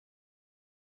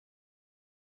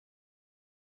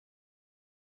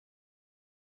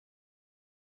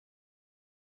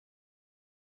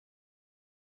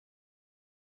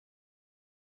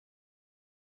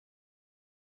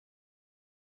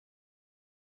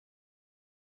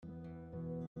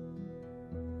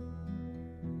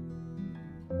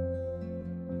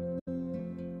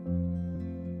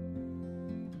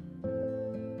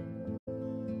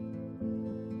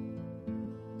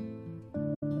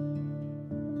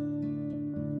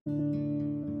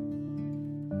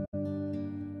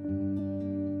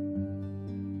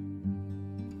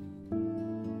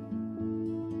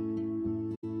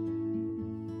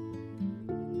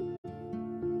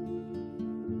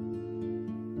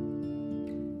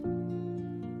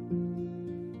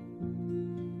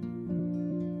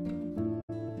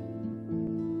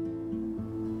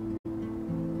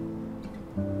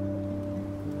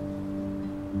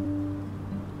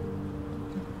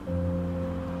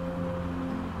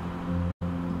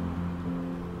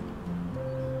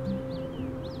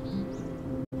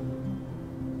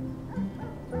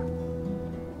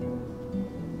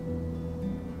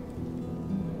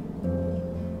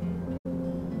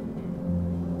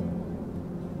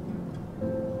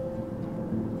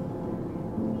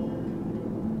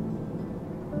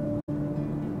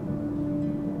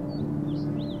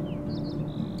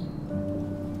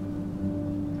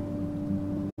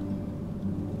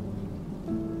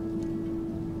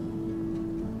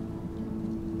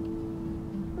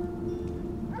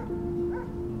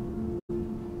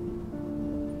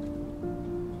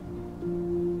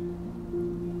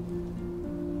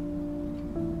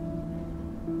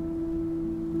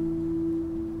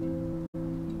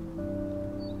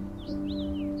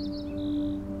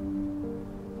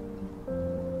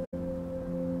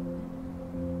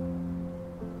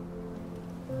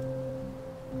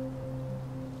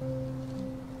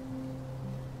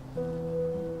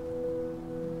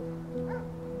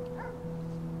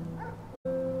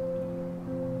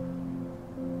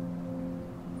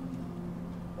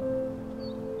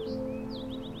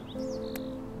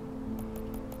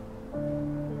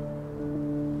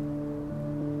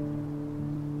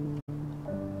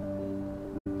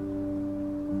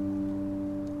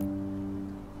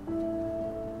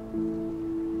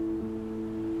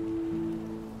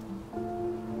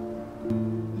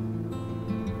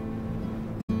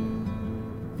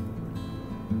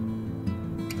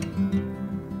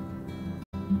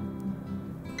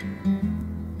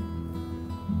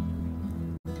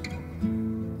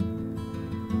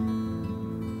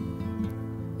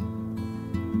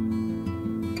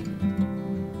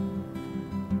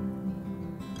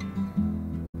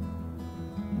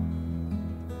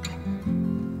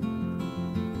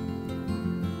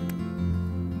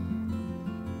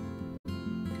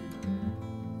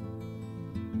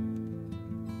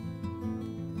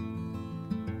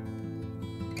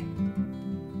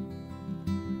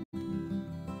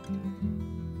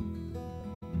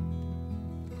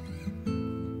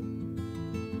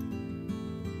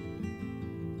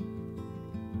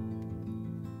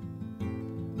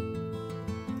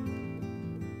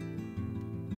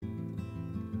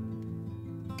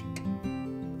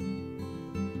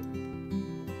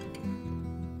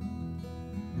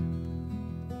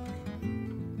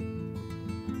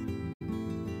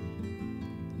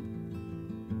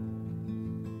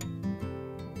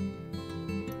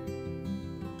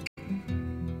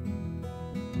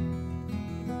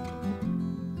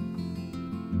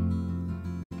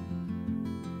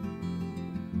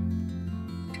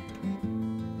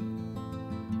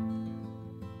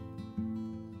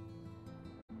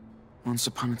Once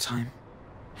upon a time,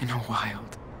 in a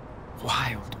wild,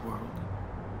 wild world,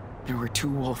 there were two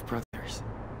wolf brothers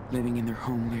living in their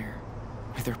home lair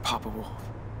with their Papa Wolf.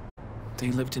 They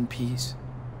lived in peace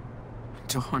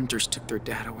until hunters took their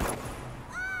dad away.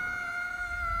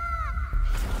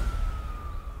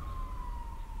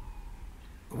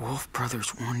 The Wolf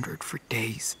brothers wandered for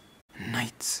days and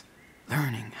nights,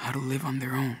 learning how to live on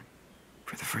their own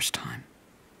for the first time.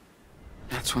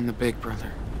 That's when the big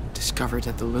brother discovered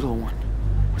that the little one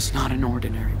was not an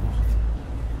ordinary wolf,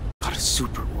 but a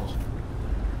super wolf.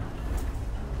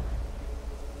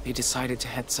 They decided to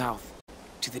head south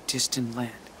to the distant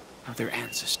land of their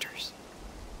ancestors.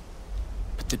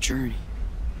 But the journey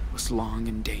was long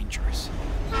and dangerous.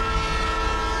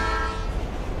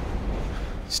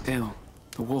 Still,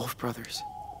 the Wolf brothers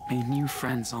made new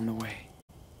friends on the way.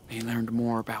 They learned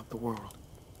more about the world,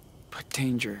 but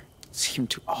danger seemed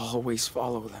to always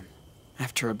follow them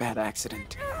after a bad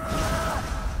accident.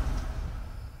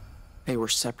 They were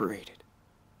separated.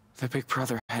 The big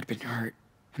brother had been hurt,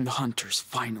 and the hunters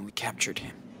finally captured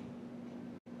him.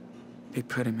 They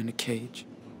put him in a cage,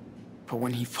 but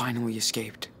when he finally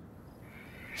escaped,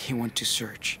 he went to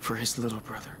search for his little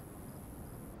brother.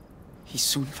 He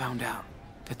soon found out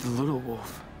that the little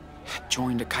wolf had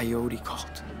joined a coyote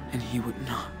cult, and he would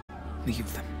not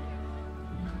leave them.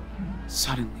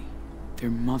 Suddenly, their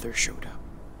mother showed up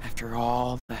after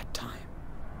all that time.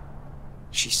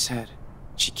 She said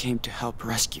she came to help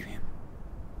rescue him.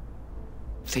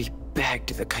 They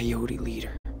begged the coyote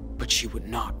leader, but she would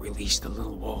not release the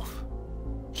little wolf.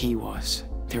 He was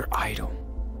their idol.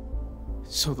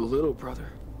 So the little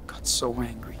brother got so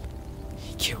angry,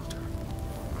 he killed her.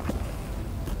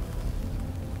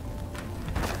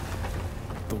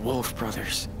 The Wolf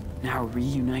brothers, now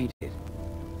reunited,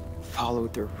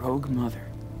 followed their rogue mother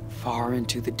far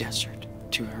into the desert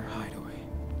to her hideaway.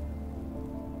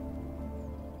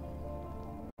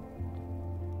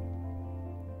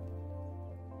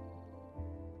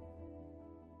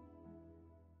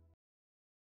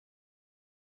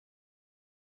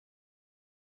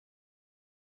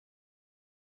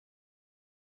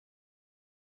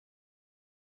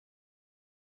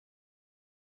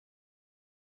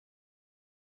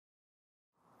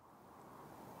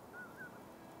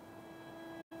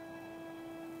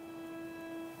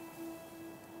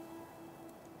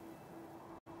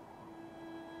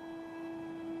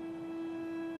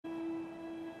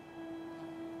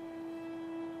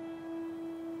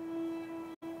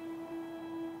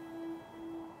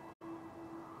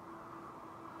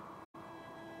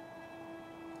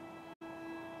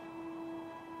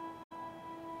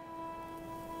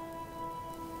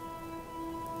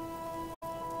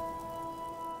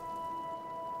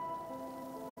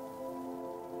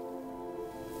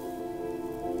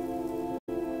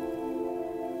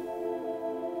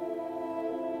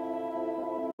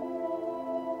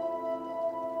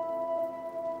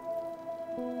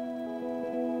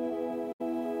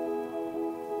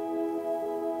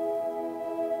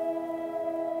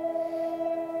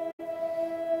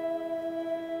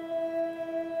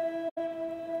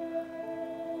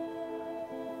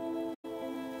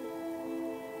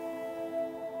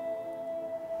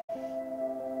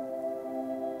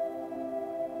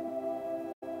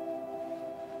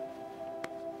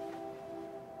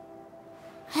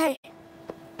 Hey,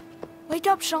 wake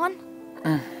up, Sean.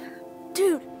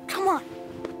 Dude, come on.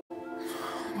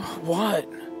 What?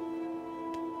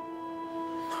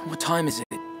 What time is it?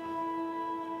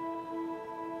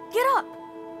 Get up.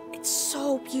 It's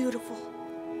so beautiful.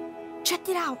 Check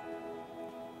it out.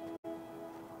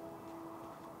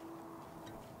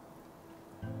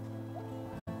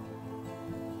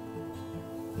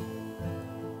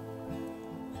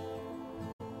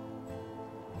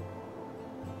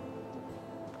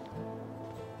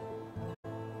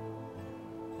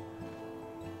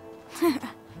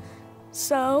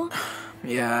 So?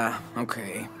 Yeah,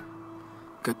 okay.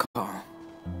 Good call.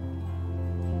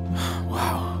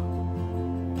 Wow.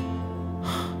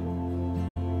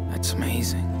 That's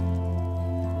amazing.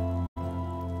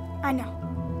 I know.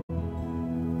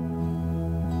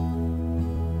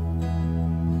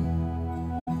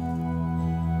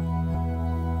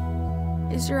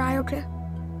 Is your eye okay?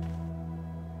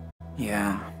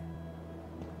 Yeah.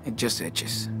 It just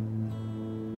itches.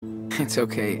 It's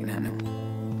okay, Nanu.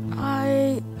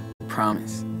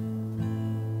 Promise.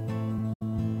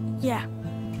 Yeah.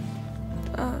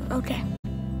 Okay.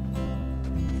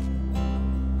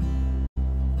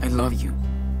 I love you.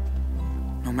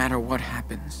 No matter what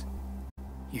happens.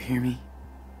 You hear me?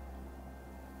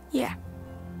 Yeah.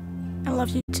 I love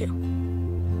you too.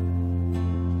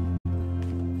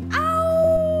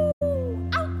 Ow! Ow!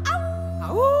 Ow!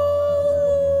 Ow!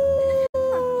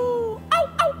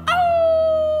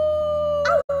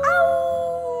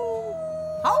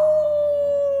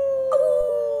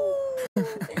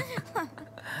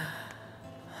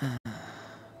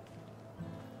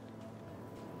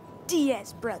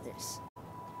 Diaz brothers.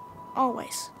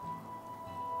 Always.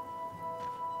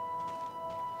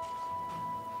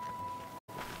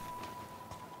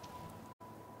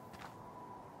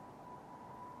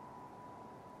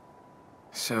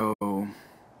 So, are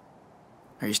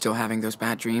you still having those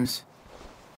bad dreams?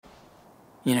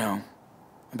 You know,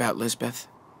 about Lisbeth?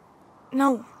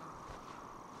 No.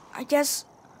 I guess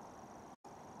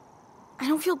I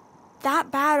don't feel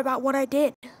that bad about what I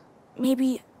did.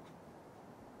 Maybe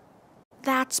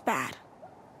that's bad.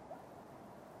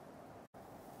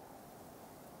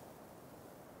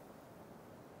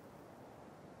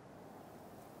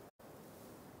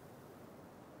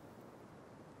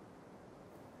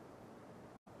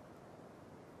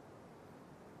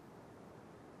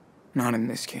 Not in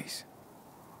this case.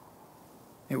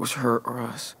 It was her or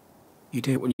us. You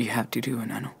did what you had to do,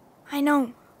 Enano. I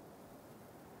know.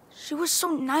 She was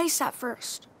so nice at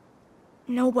first.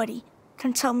 Nobody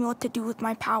can tell me what to do with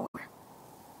my power.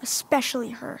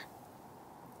 Especially her.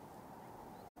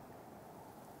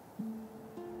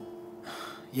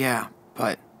 Yeah,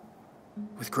 but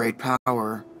with great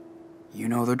power, you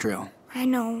know the drill. I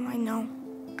know.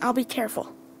 I'll be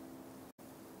careful.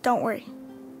 Don't worry.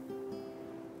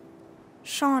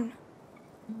 Sean,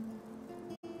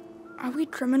 are we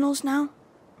criminals now?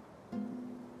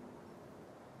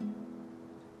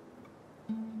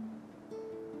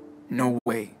 No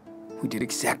way. We did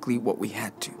exactly what we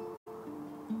had to.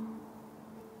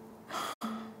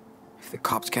 If the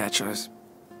cops catch us,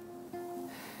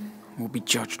 we'll be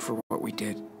judged for what we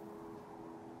did.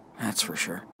 That's for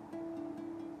sure.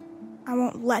 I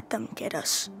won't let them get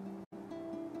us.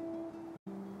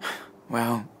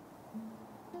 Well,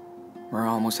 we're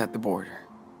almost at the border.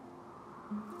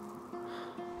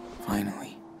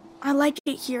 Finally. I like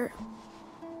it here,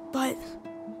 but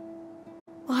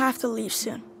we'll have to leave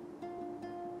soon.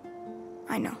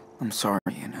 I know. I'm sorry,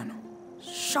 Enano.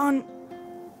 Sean,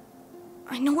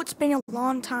 I know it's been a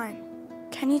long time.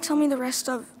 Can you tell me the rest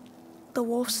of the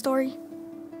wolf story?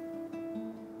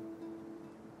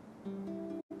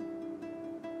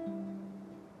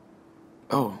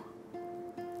 Oh.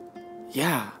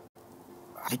 Yeah.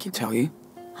 I can tell you.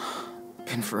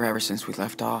 Been forever since we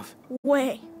left off.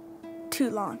 Way too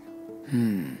long.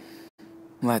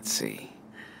 Let's see.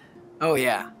 Oh,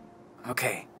 yeah.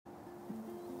 Okay.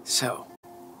 So,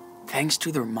 thanks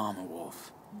to their mama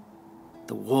wolf,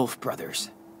 the Wolf brothers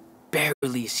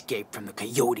barely escaped from the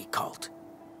coyote cult.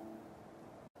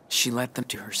 She led them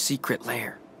to her secret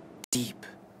lair, deep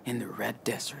in the Red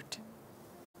Desert.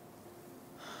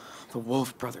 The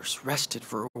Wolf brothers rested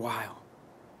for a while,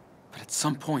 but at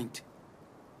some point,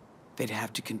 they'd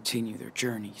have to continue their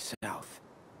journey south.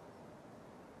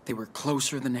 They were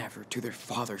closer than ever to their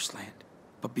father's land,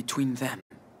 but between them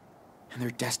and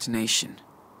their destination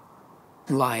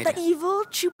lied The evil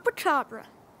Chupacabra.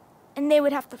 And they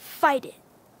would have to fight it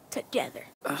together.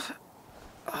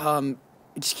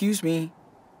 Excuse me.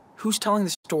 Who's telling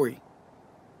the story?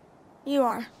 You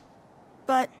are.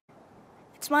 But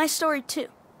it's my story too.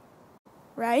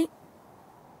 Right?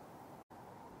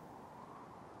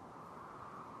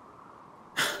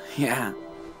 Yeah,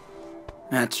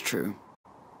 that's true.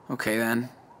 Okay then.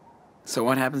 So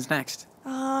what happens next?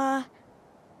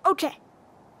 Okay.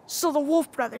 So the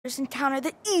Wolf brothers encounter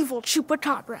the evil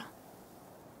Chupacabra.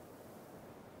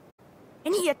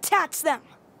 And he attacks them.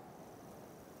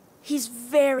 He's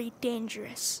very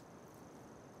dangerous.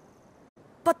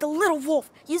 But the little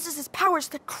wolf uses his powers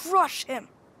to crush him.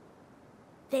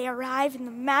 They arrive in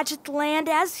the Magic Land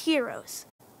as heroes.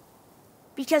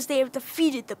 Because they have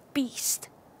defeated the beast.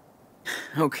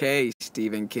 Okay,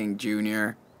 Stephen King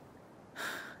Jr.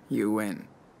 You win.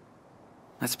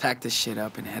 Let's pack this shit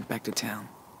up and head back to town.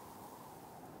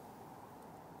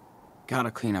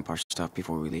 Gotta clean up our stuff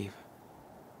before we leave.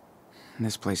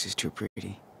 This place is too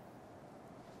pretty.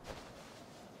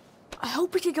 I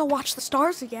hope we can go watch the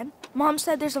stars again. Mom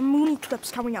said there's a moon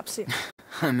eclipse coming up soon.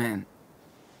 I'm in.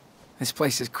 This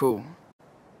place is cool.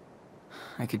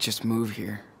 I could just move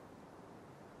here.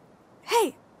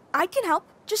 Hey, I can help.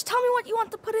 Just tell me what you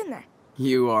want to put in there.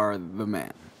 You are the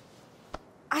man.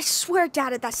 I swear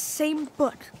Dad had that same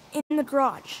book in the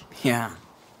garage. Yeah,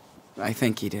 I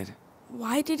think he did.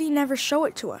 Why did he never show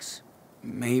it to us?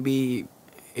 Maybe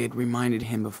it reminded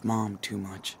him of Mom too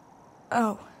much.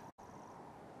 Oh.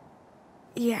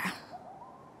 Yeah.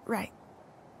 Right.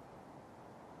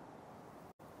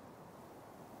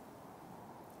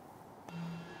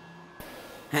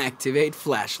 Activate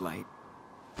flashlight.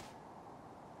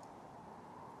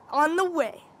 On the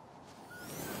way.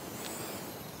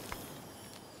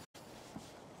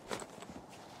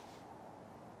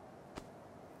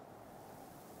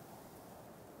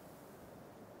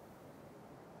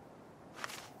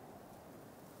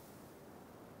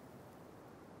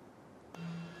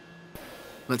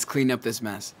 Let's clean up this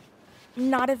mess.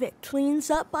 Not if it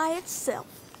cleans up by itself.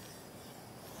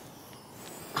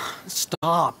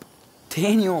 Stop!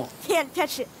 Daniel! Can't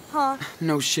catch it, huh?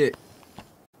 No shit.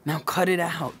 Now cut it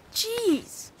out.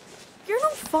 Jeez, you're no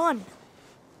fun.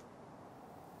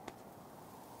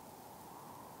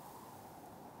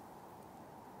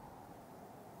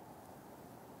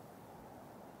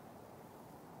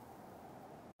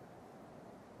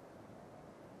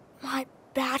 My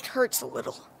back hurts a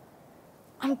little.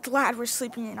 I'm glad we're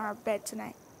sleeping in our bed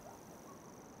tonight.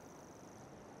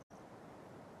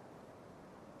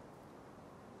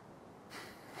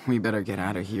 We better get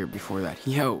out of here before that.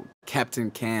 Yo, Captain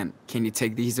Can you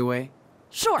take these away?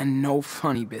 Sure. And no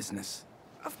funny business.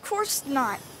 Of course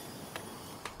not.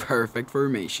 Perfect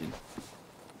formation.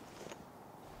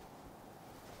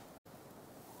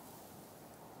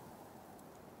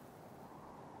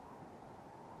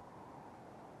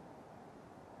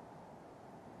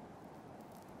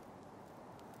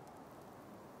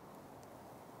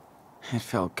 It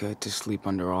felt good to sleep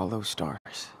under all those stars.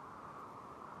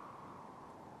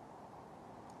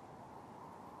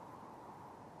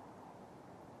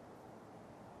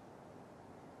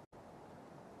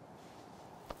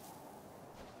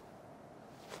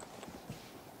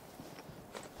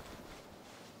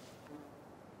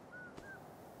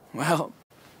 Well,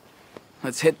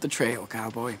 let's hit the trail,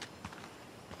 cowboy.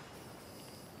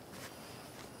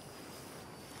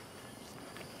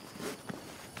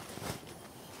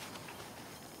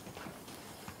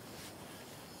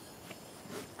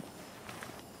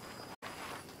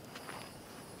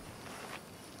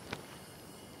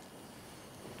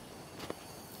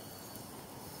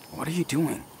 What are you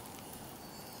doing?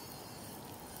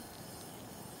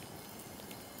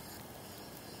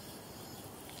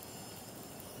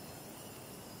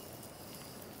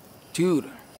 Dude,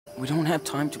 we don't have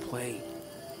time to play.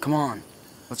 Come on,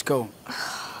 let's go.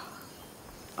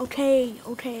 Okay.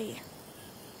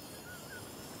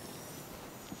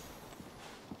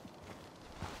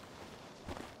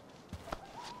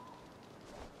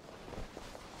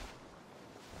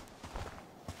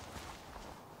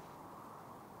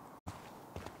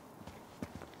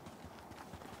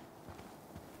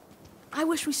 I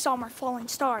wish we saw more falling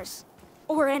stars.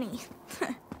 Or any.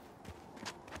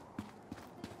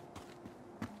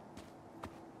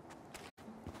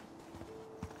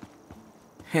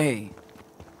 Hey,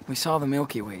 we saw the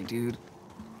Milky Way, dude.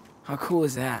 How cool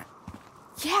is that?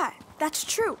 Yeah, that's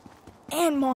true.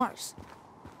 And Mars.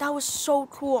 That was so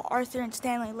cool Arthur and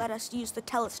Stanley let us use the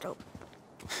telescope.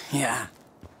 Yeah,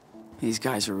 these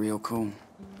guys are real cool.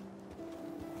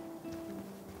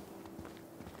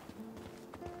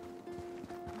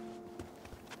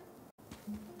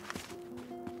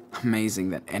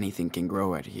 Amazing that anything can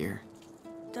grow out here.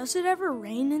 Does it ever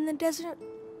rain in the desert?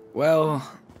 Well...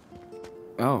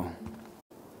 Oh.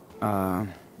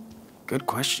 Good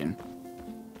question.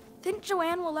 Think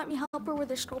Joanne will let me help her with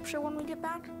her sculpture when we get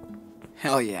back?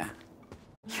 Hell yeah.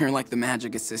 You're like the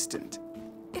magic assistant.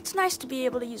 It's nice to be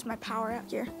able to use my power out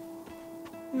here.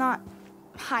 Not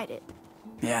hide it.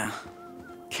 Yeah,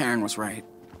 Karen was right.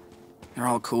 They're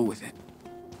all cool with it.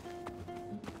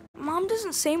 Mom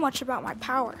doesn't say much about my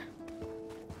power.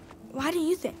 Why do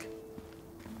you think?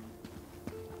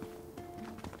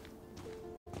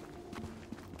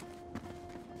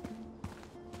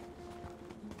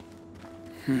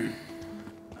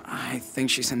 I think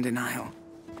she's in denial.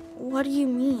 What do you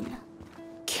mean?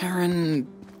 Karen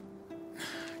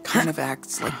kind of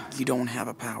acts like you don't have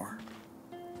a power.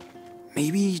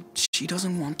 Maybe she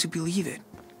doesn't want to believe it.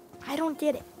 I don't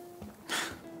get it.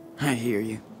 I hear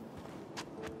you.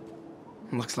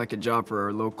 Looks like a job for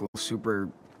our local super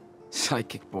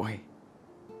psychic boy.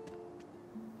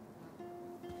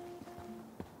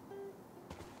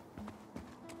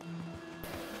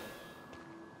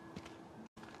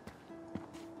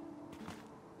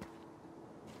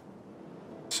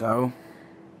 So,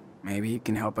 maybe you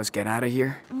can help us get out of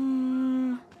here?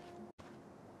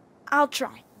 I'll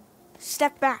try.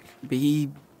 Step back. Be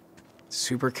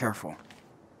super careful.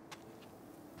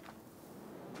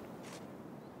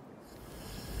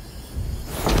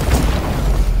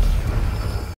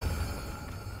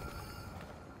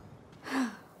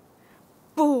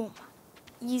 Boom.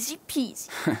 Easy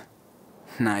peasy.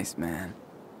 Nice, man.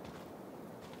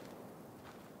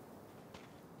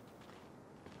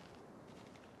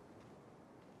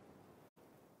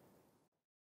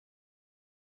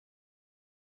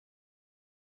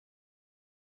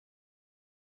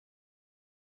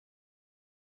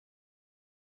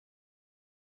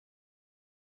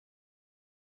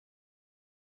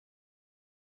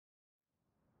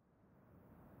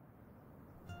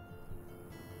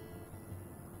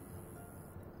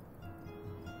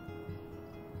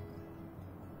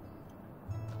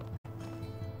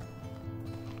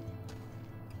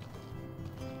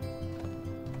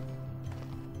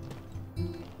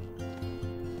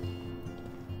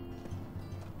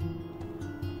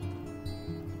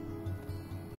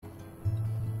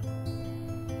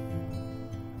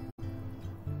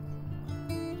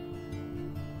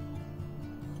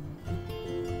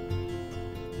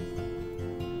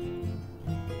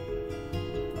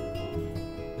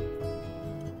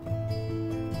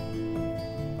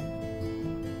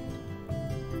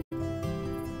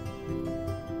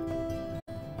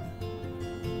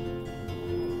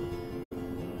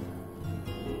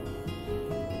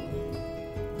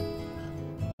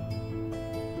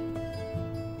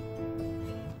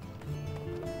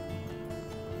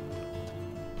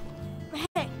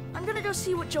 go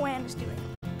see what Joanne is doing.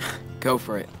 Go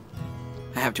for it.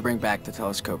 I have to bring back the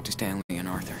telescope to Stanley and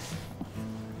Arthur.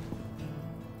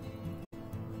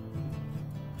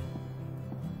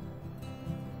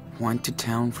 Went to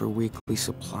town for weekly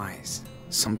supplies.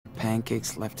 Some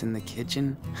pancakes left in the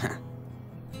kitchen?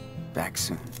 Back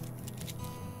soon.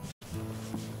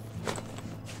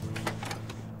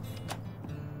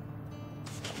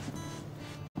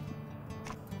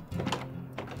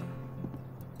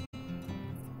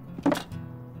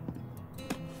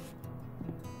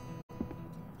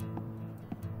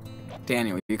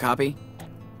 Daniel, you copy?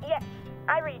 Yes,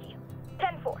 I read you.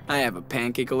 10-4. I have a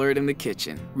pancake alert in the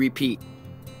kitchen. Repeat.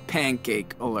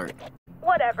 Pancake alert.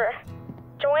 Whatever.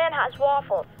 Joanne has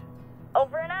waffles.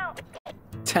 Over and out.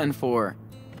 10-4.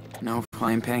 No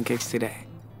flying pancakes today.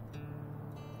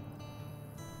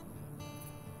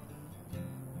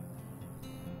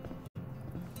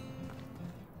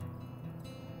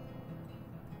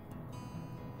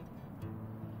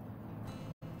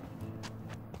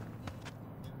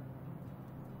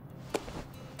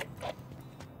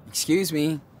 Excuse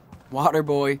me, water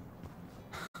boy.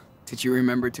 Did you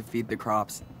remember to feed the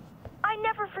crops? I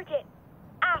never forget.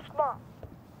 Ask Mom.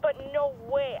 But no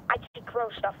way I can grow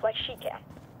stuff like she can.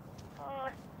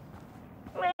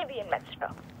 Maybe in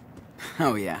Mexico.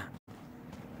 Oh yeah,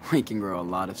 we can grow a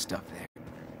lot of stuff there.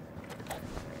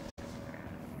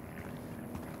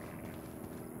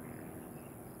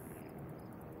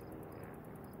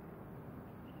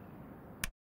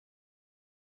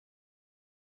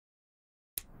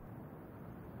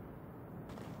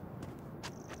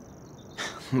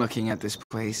 Looking at this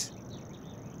place,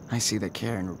 I see that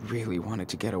Karen really wanted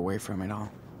to get away from it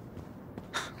all.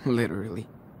 Literally.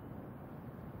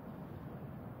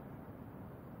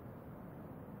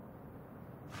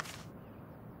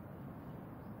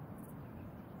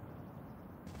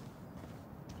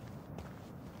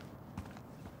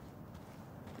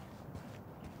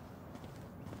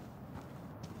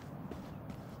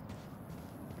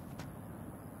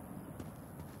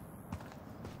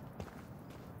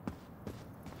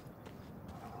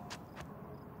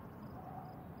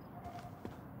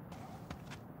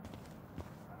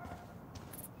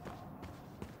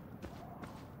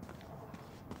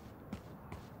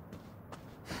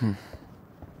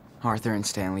 Arthur and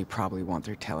Stanley probably want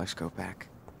their telescope back.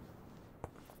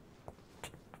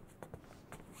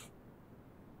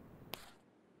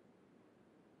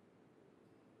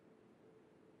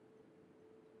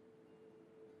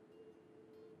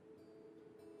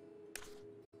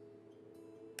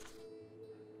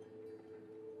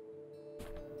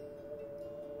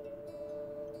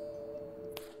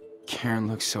 Karen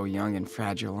looks so young and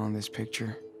fragile on this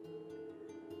picture.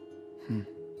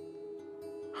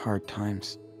 Hard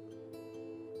times.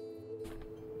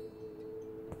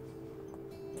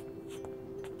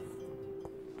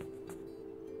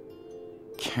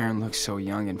 Karen looks so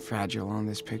young and fragile on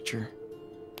this picture.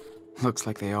 Looks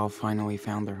like they all finally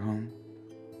found their home.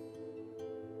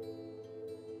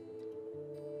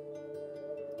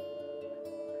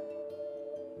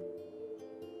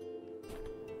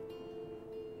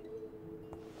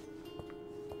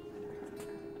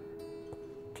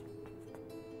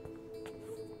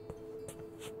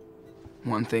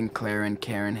 One thing Claire and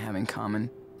Karen have in common,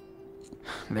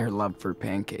 their love for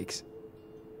pancakes.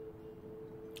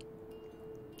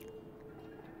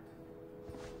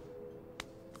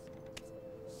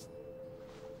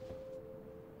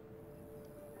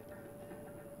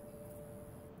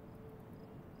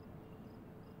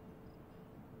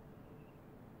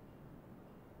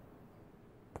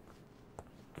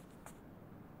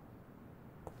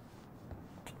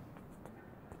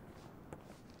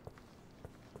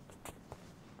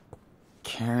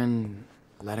 Karen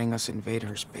letting us invade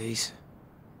her space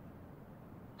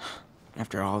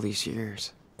after all these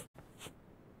years.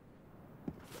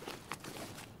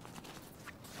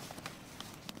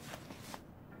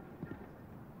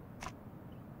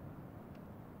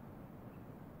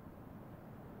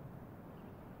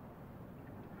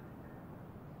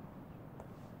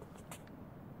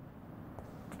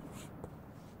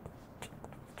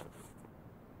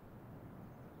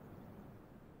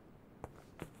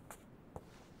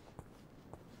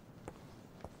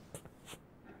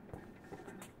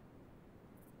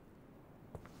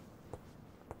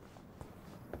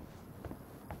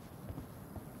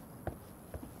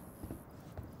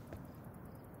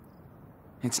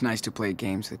 It's nice to play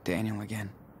games with Daniel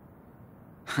again.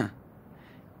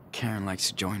 Karen likes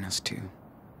to join us too.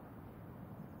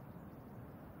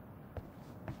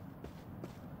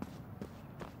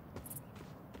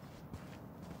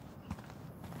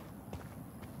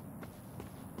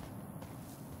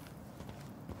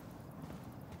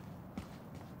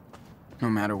 no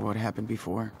matter what happened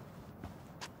before.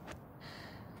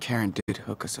 Karen did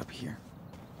hook us up here.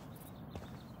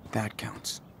 That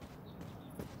counts.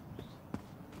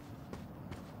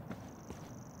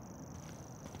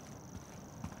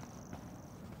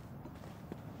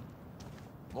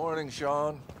 Morning,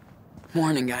 Sean.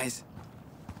 Morning, guys.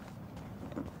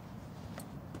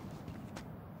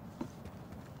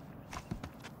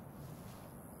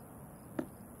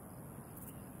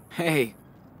 Hey,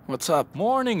 what's up?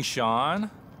 Morning, Sean.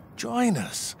 Join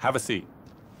us. Have a seat.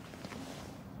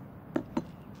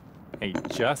 Hey,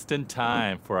 just in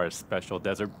time for our special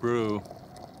desert brew.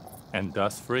 And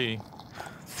dust-free.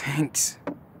 Thanks.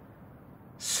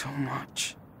 So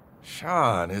much.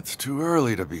 Sean, it's too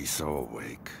early to be so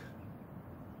awake.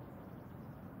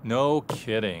 No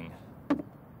kidding.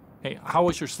 Hey, how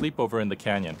was your sleepover in the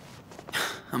canyon?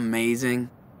 Amazing.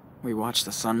 We watched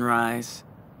the sunrise.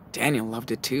 Daniel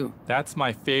loved it too. That's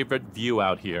my favorite view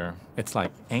out here. It's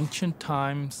like ancient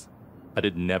times, but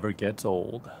it never gets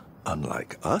old.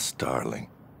 Unlike us, darling.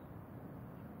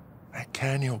 That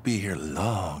canyon will be here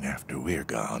long after we're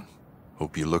gone.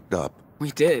 Hope you looked up.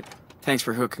 We did. Thanks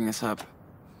for hooking us up.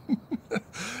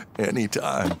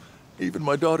 Anytime. Even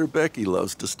my daughter Becky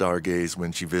loves to stargaze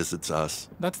when she visits us.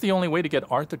 That's the only way to get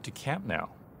Arthur to camp now.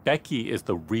 Becky is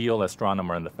the real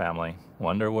astronomer in the family.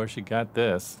 Wonder where she got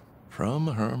this. From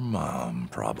her mom,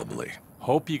 probably.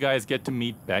 Hope you guys get to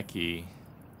meet Becky.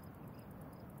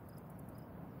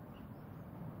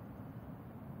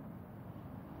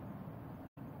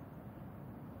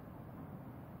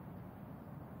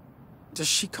 Does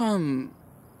she come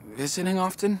visiting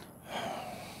often?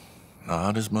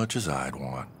 Not as much as I'd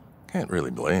want. Can't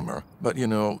really blame her. But you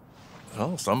know,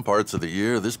 well, some parts of the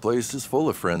year, this place is full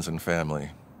of friends and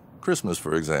family. Christmas,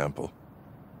 for example.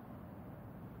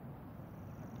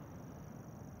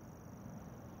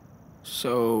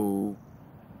 So,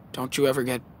 don't you ever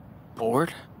get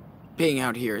bored? Being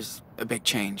out here is a big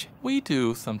change. We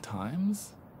do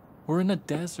sometimes. We're in a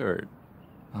desert.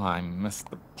 I miss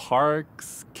the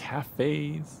parks,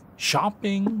 cafes,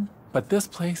 shopping. But this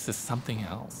place is something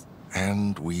else.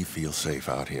 And we feel safe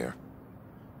out here.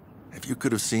 If you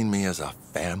could have seen me as a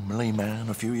family man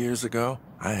a few years ago,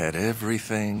 I had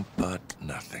everything but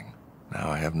nothing. Now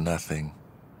I have nothing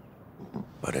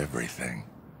but everything.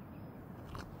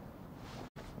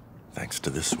 Thanks to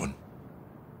this one.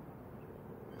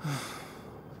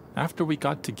 After we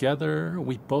got together,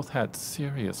 we both had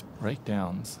serious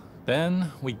breakdowns.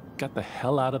 Then we got the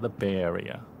hell out of the Bay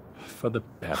Area. For the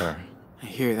better. I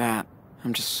hear that.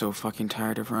 I'm just so fucking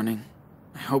tired of running.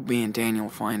 I hope me and Daniel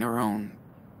find our own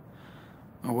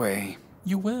way.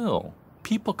 You will.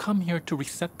 People come here to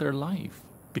reset their life.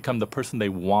 Become the person they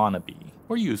want to be.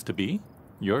 Or used to be.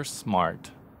 You're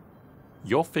smart.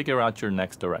 You'll figure out your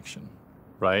next direction.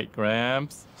 Right,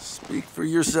 Gramps? Speak for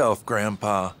yourself,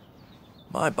 Grandpa.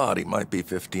 My body might be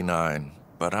 59,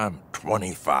 but I'm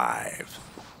 25.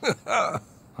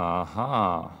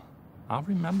 Uh-huh. I'll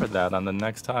remember that on the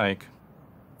next hike.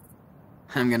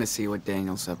 I'm gonna see what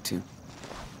Daniel's up to.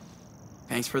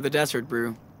 Thanks for the desert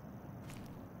brew.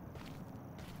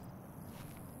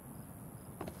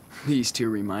 These two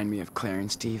remind me of Claire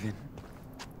and Steven.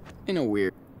 In a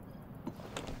weird...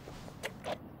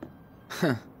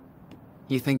 Huh.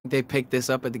 You think they picked this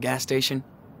up at the gas station?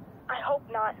 I hope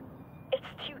not. It's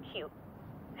too cute.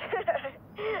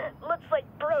 Looks like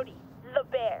Brody, the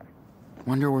bear.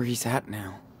 Wonder where he's at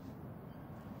now.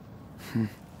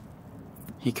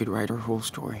 He could write our whole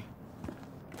story.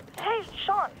 Hey,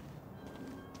 Sean.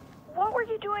 What were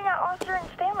you doing at Oscar and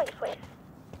Stanley's place?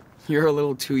 You're a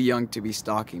little too young to be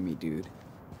stalking me, dude.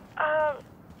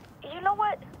 You know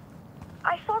what?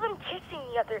 I saw them kissing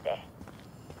the other day.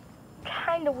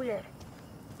 Kinda weird.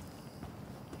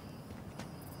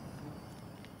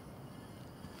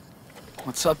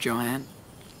 What's up, Joanne?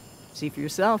 See for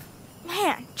yourself.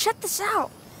 Man, check this out.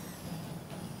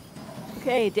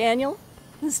 Okay, Daniel,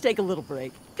 let's take a little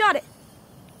break. Got it.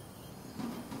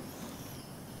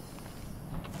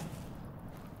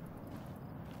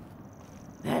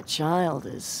 That child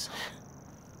is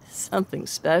something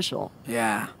special.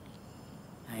 Yeah.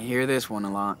 I hear this one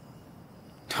a lot.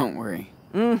 Don't worry.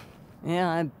 Yeah,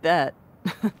 I bet.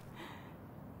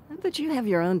 But you have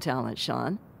your own talent,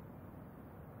 Sean.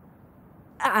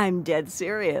 I'm dead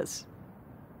serious.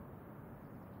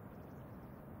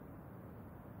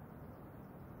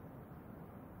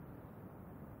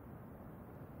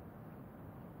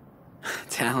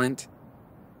 Talent?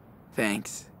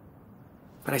 Thanks.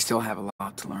 But I still have a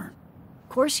lot to learn. Of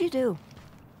course you do.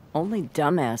 Only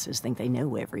dumbasses think they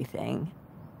know everything.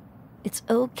 It's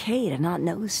okay to not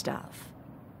know stuff.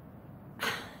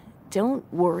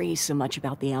 don't worry so much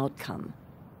about the outcome.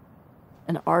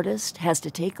 An artist has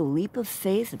to take a leap of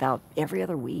faith about every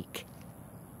other week.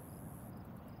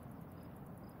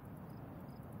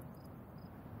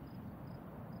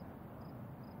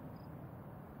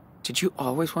 Did you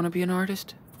always want to be an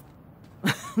artist?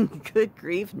 Good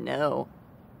grief, no.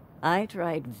 I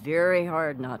tried very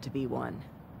hard not to be one.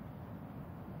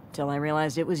 Till I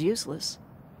realized it was useless.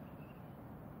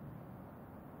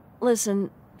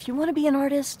 Listen, if you want to be an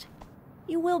artist,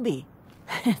 you will be.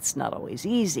 It's not always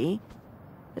easy,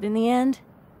 but in the end,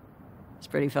 it's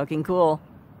pretty fucking cool.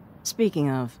 Speaking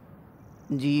of,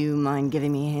 do you mind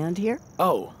giving me a hand here?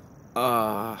 Oh,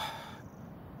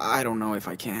 I don't know if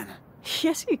I can.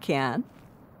 Yes, you can.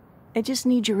 I just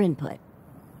need your input,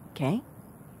 okay?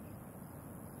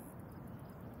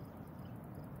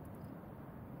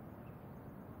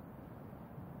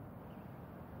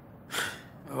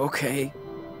 Okay.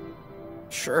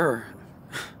 Sure.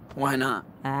 Why not?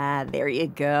 Ah, there you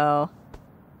go.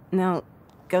 Now,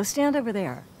 go stand over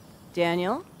there.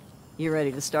 Daniel, you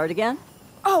ready to start again?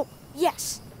 Oh,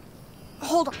 yes.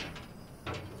 Hold on.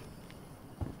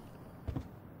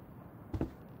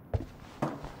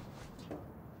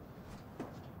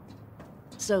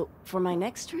 So, for my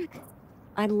next trick,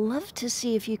 I'd love to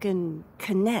see if you can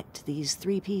connect these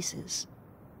three pieces.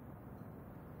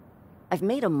 I've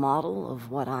made a model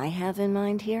of what I have in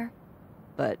mind here,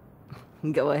 but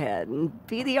go ahead and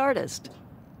be the artist.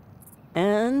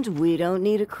 And we don't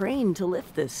need a crane to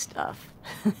lift this stuff.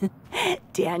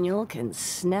 Daniel can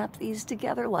snap these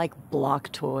together like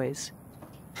block toys.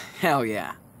 Hell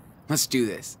yeah. Let's do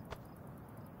this.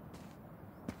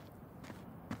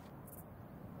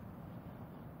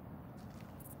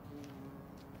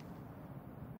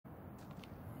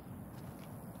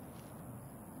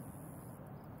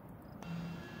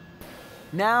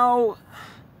 Now,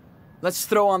 let's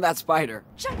throw on that spider.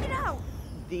 Check it out.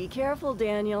 Be careful,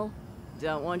 Daniel.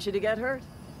 Don't want you to get hurt.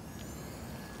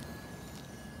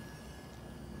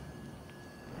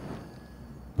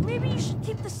 Maybe you should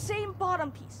keep the same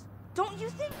bottom piece. Don't you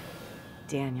think?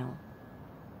 Daniel,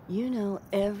 you know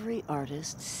every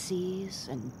artist sees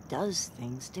and does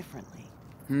things differently.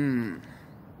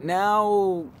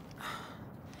 Now,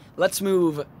 let's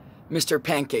move Mr.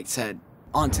 Pancake's head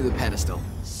onto the pedestal.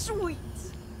 Sweet.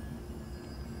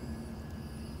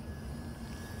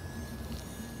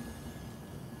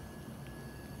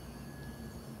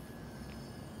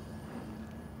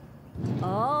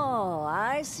 Oh,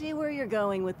 I see where you're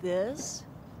going with this.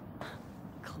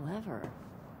 Clever.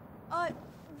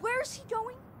 Where's he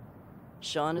going?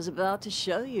 Sean is about to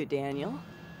show you, Daniel.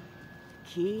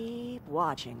 Keep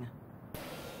watching.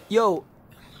 Yo,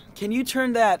 can you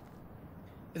turn that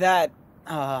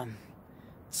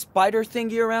spider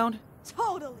thingy around?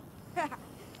 Totally.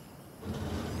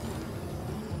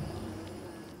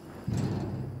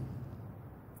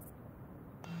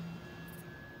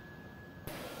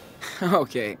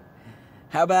 Okay.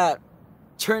 How about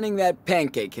turning that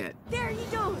pancake head? There he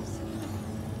goes.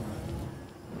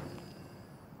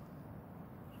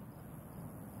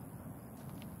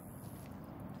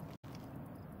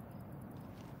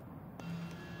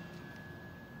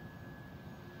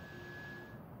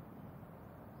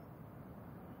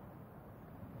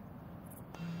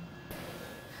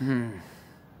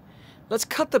 Let's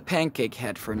cut the pancake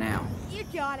head for now. You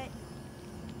got it.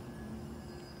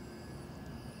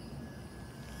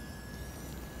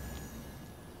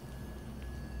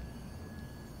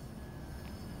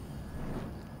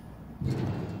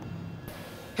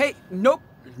 Hey, nope,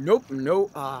 no,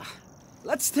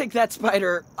 let's take that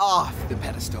spider off the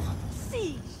pedestal.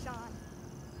 See, Sean.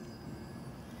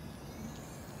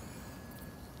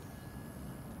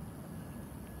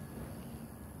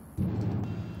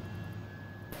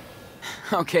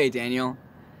 Okay, Daniel.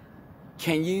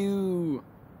 Can you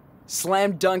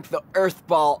slam dunk the earth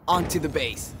ball onto the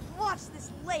base? Watch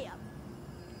this layup.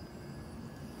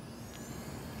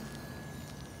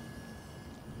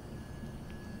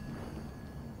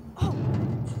 Oh,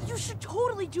 you should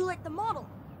totally do like the model,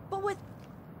 but with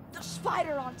the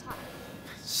spider on top.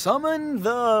 Summon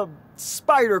the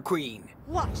Spider Queen.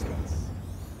 Watch this.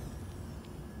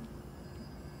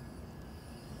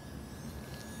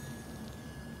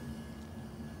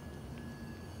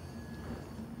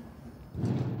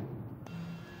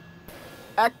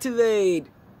 Activate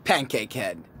Pancake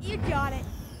Head. You got it.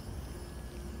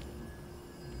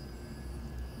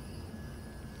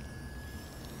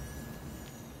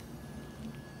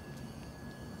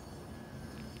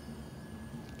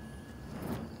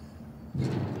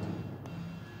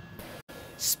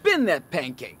 Spin that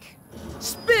pancake.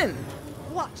 Spin!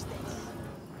 Watch this.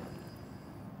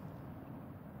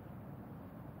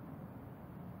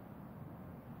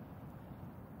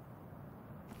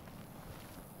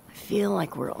 feel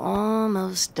like we're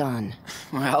almost done.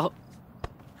 Well,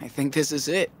 I think this is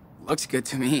it. Looks good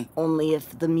to me. Only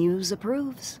if the Muse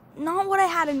approves. Not what I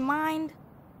had in mind,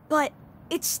 but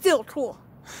it's still cool.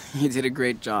 You did a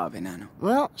great job, Enano.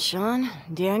 Well, Sean,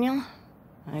 Daniel,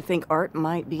 I think art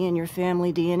might be in your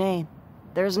family DNA.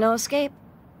 There's no escape.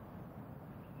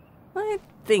 I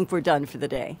think we're done for the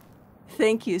day.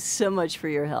 Thank you so much for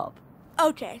your help.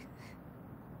 Okay.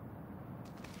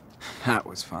 That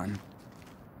was fun.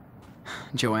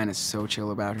 Joanna's so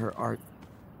chill about her art.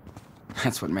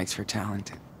 That's what makes her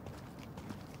talented.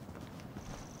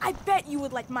 I bet you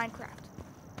would like Minecraft.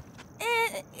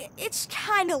 It's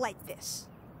kinda like this.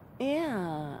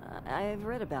 Yeah, I've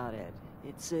read about it.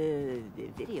 It's a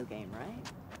video game, right?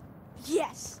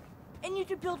 Yes. And you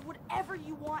can build whatever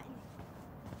you want in it.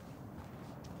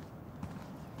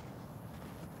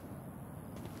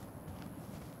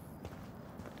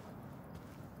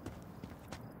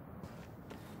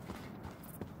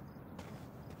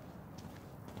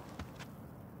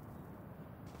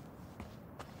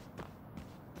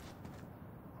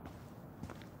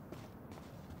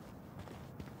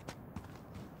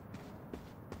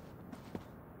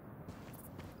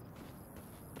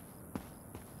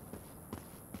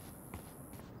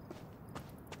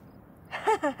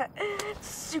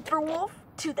 Superwolf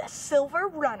to the Silver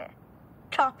Runner.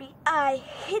 Copy. I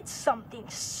hid something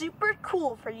super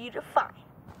cool for you to find.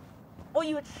 Will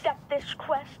you accept this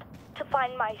quest to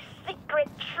find my secret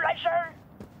treasure?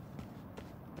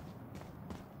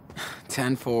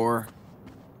 10-4.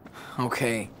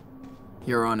 Okay.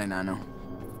 You're on, Enano.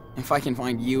 If I can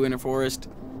find you in a forest,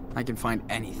 I can find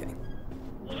anything.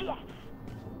 Yes.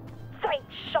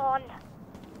 Thanks, Sean.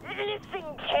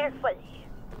 Listen carefully.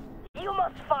 You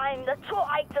must find the 2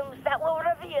 items that will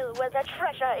reveal where the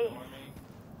treasure is.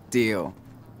 Deal.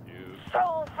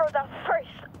 So for the first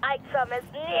item is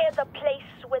near the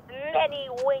place with many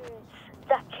wings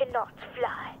that cannot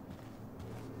fly.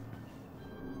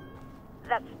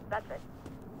 That's it.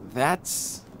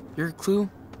 That's your clue?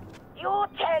 You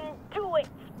can do it,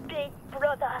 big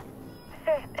brother.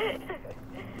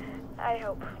 I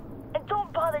hope. And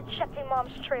don't bother checking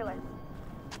Mom's trailer.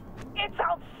 It's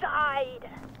outside.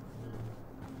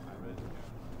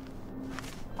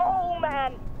 Oh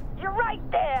man, you're right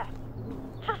there.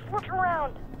 Just look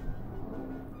around.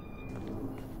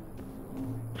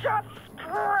 Just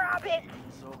grab it.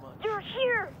 You're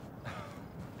here.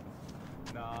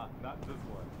 Nah, not this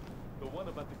one. The one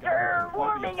about the You're guy who's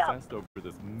warming up. obsessed over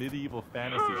this medieval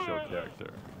fantasy show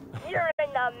character. You're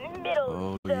in the middle.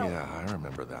 Oh, still. yeah, I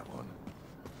remember that one.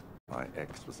 My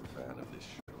ex was a fan of this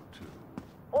show, too.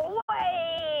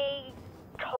 Way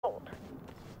cold.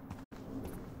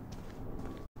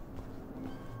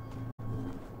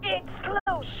 It's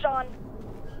close, Sean.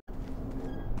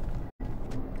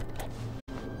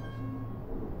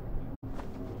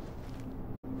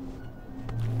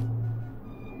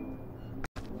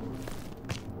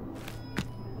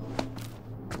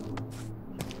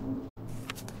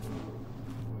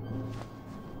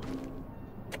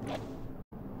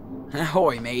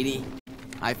 Ahoy, matey.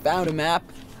 I found a map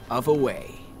of a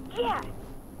way. Yeah.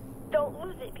 Don't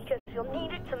lose it because you'll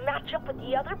need it to match up with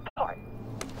the other part.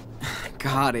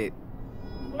 Got it.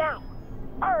 Now,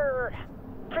 for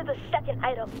the second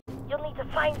item, you'll need to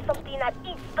find something that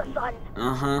eats the sun.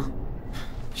 Uh-huh.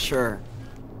 Sure.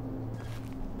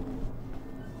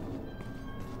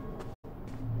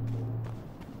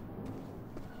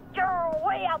 You're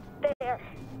way out there,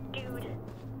 dude.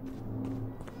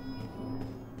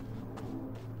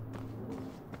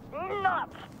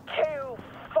 Not too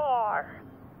far.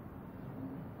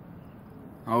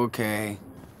 Okay.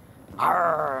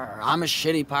 Arr, I'm a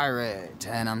shitty pirate,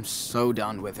 and I'm so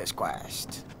done with this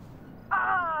quest.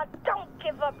 Don't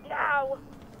give up now.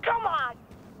 Come on.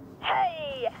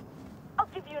 Hey, I'll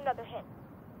give you another hint.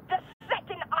 The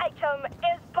second item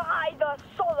is by the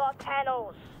solar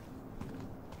panels.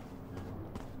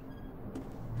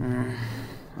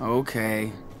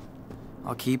 Okay.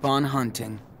 I'll keep on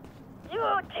hunting.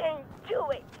 You can do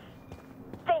it.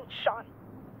 Thanks, Sean.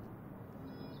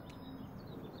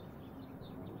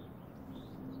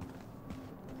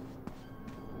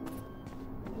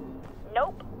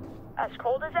 Nope. As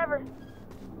cold as ever.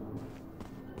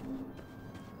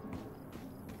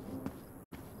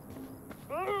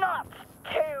 Not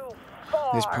too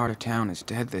far. This part of town is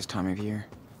dead this time of year.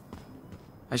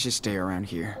 I should stay around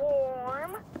here.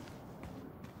 Warm.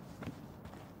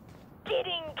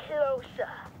 Getting closer.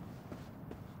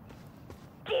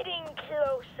 Getting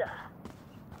closer.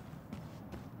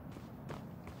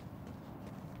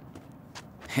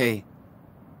 Hey,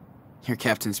 your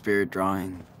Captain Spirit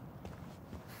drawing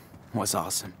was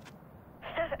awesome.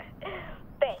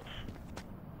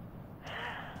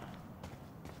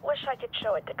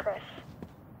 show it to Chris.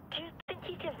 Do you think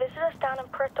he can visit us down in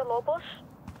Puerto Lobos?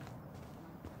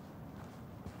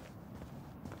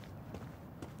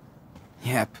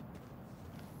 Yep.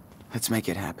 Let's make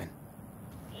it happen.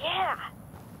 Yeah.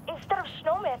 Instead of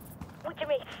snowmen, we can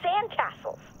make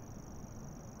sandcastles.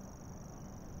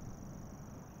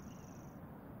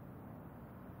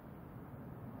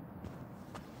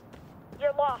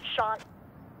 You're lost, Sean.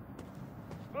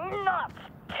 Not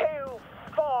too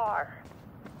far.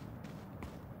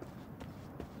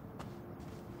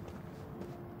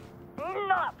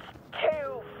 Not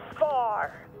too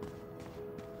far.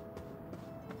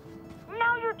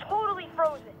 Now you're totally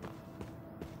frozen.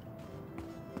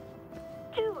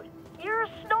 Dude, you're a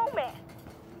snowman.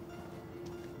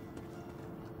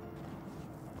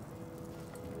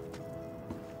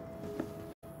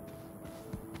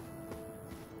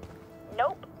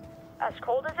 Nope. As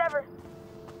cold as ever.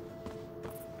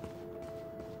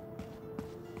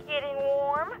 Getting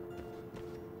warm.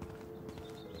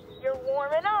 You're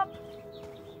warming up.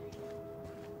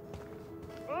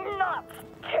 Not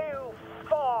too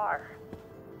far.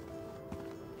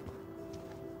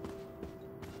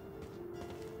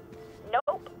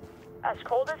 Nope. As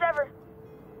cold as ever.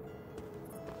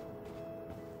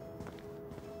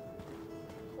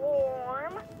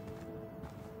 Warm.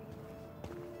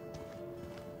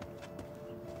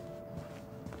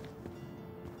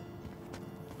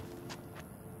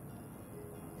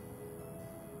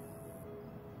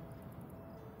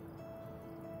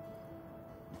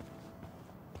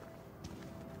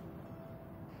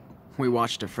 We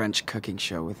watched a French cooking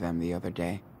show with them the other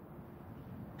day.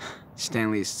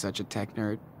 Stanley's such a tech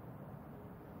nerd.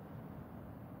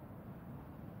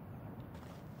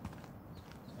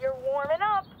 You're warming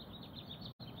up.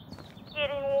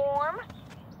 Getting warm.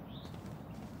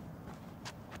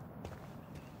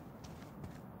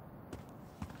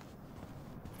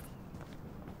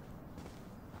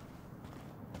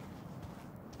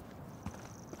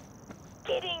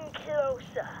 Getting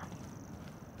closer.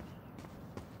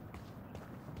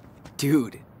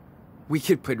 Dude, we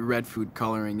could put red food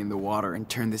coloring in the water and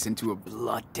turn this into a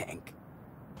blood tank.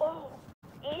 Oh,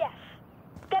 yes.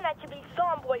 Then I could be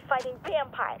Zomboy fighting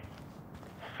vampires.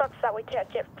 Sucks that we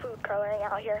can't get food coloring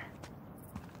out here.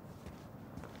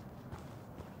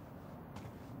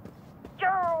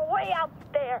 You're way out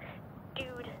there,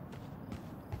 dude.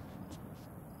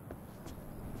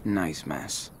 Nice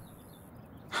mess.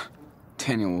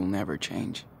 Daniel will never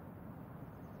change.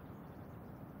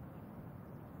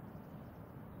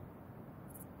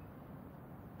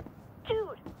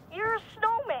 Dude, you're a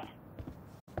snowman.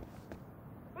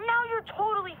 Now you're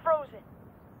totally frozen.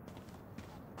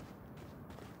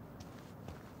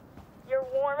 You're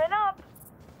warming up.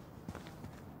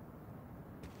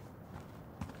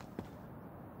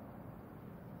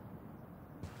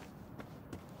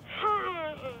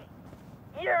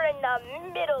 You're in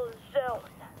the middle zone.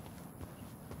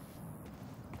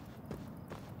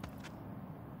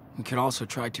 We could also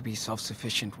try to be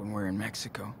self-sufficient when we're in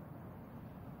Mexico.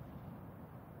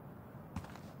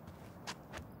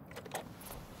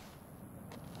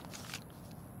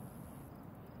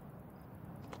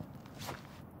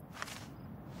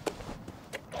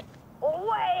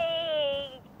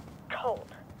 Way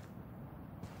cold.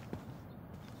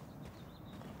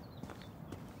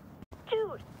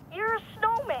 Dude, you're a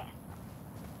snowman.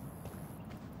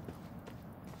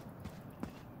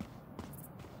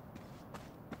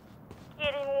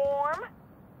 Getting warm.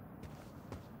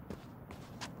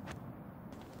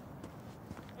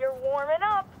 You're warming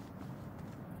up.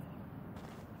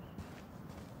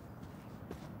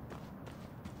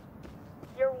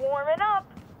 You're warming up.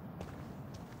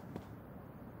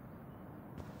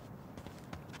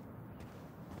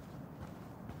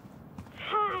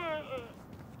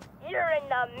 You're in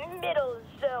the middle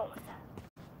zone.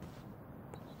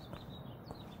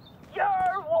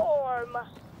 You're warm.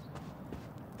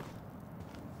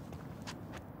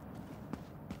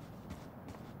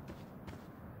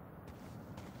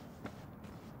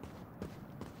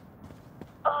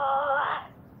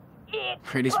 It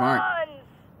Pretty smart. runs.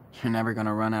 You're never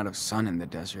gonna run out of sun in the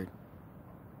desert.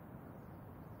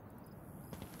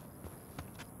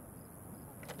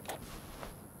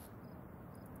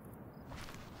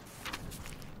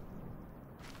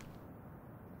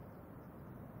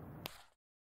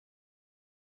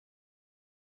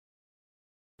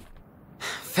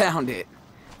 Found it.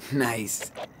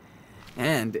 Nice.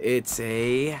 And it's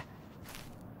a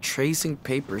tracing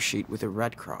paper sheet with a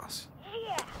red cross.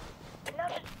 Yeah. Now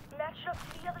just match it up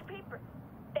to the other paper.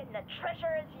 Then the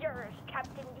treasure is yours,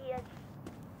 Captain Diaz.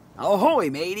 Ahoy,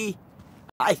 matey!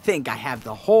 I think I have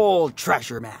the whole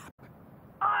treasure map.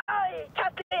 Aye,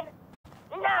 Captain.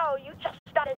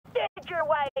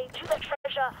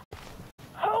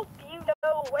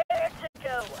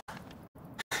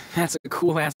 That's a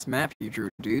cool-ass map you drew,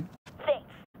 dude. Thanks.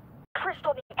 Chris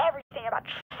told me everything about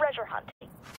treasure hunting.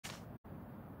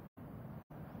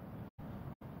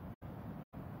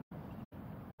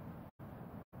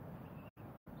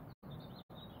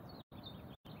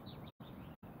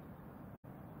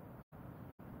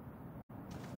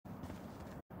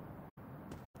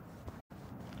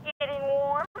 Getting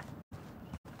warm?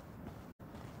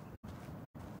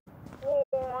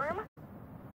 Warm?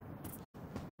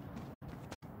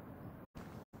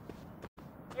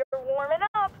 You're warming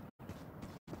up.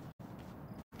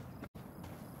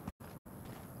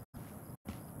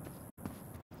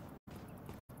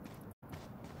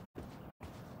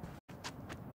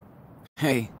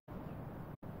 Hey,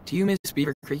 do you miss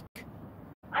Beaver Creek?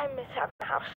 I miss having a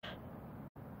house.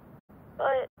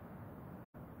 But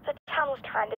the town was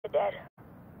kinda dead.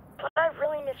 But I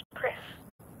really miss Chris.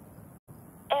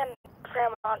 And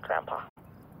Grandma and Grandpa.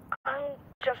 I'm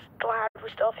just glad we're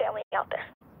still a family out there.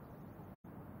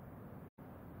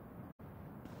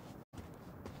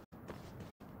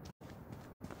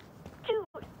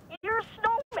 Dude, you're a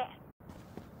snowman.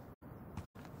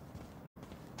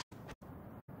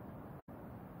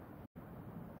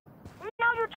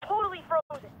 Now you're totally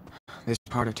frozen. This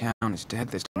part of town is dead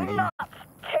this time of year. Not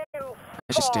too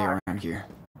I should stay far. around here.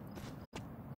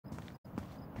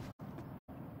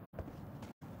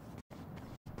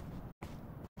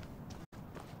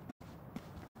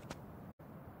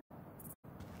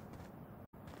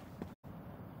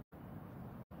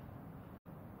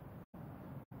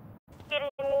 Getting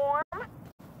warm?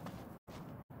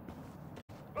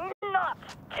 Not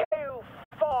too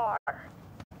far.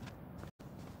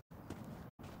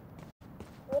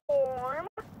 Warm?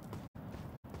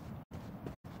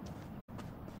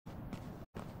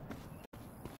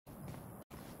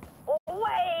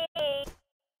 Wait!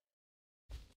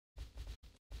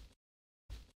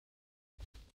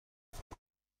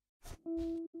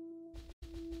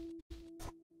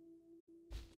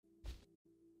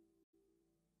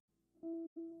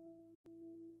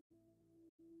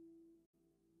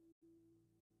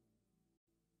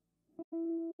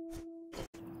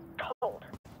 Cold.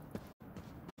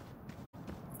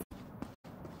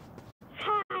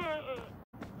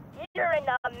 You're in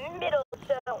the middle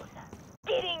zone.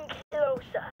 Getting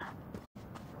closer.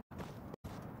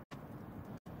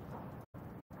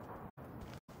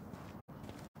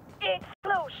 It's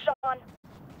close, Sean.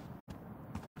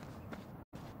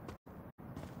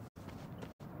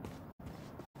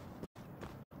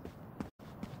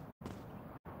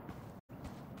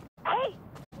 Hey,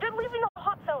 you're leaving the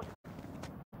hot zone.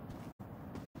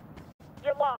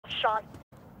 You're lost, Sean.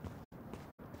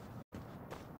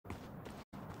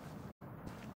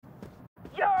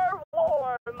 You're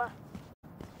warm.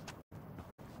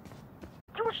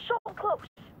 You were so close.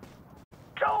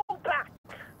 Go back.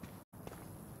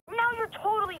 Now you're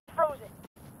totally frozen.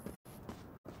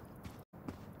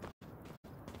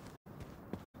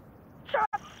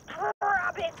 Just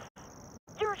grab it.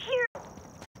 You're here.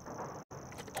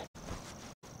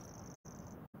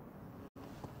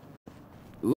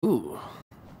 Ooh,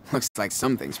 looks like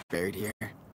something's buried here.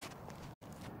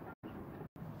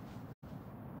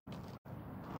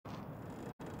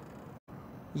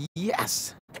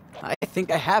 Yes, I think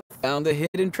I have found a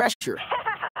hidden treasure.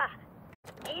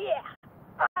 Yeah,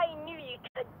 I knew you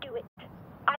could do it.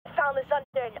 I found this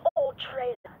under an old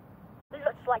trailer.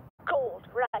 Looks like gold,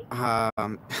 right?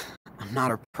 I'm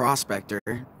not a prospector,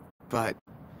 but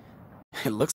it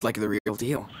looks like the real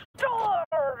deal.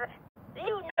 Sure!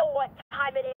 You know what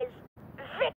time it is.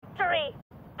 Victory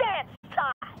dance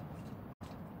time!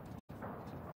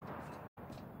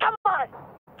 Come on,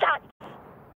 dance!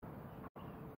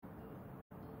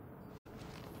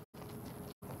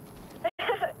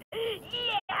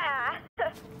 Yeah!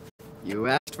 You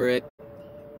asked for it.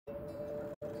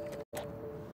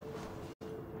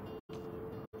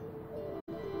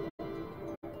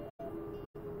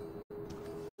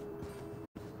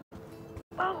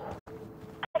 Oh,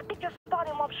 I think you're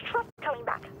spotting Mom's truck coming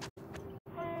back.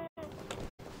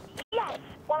 Yes,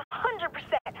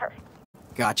 100% her.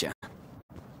 Gotcha.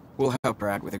 We'll help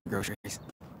Brad with the groceries.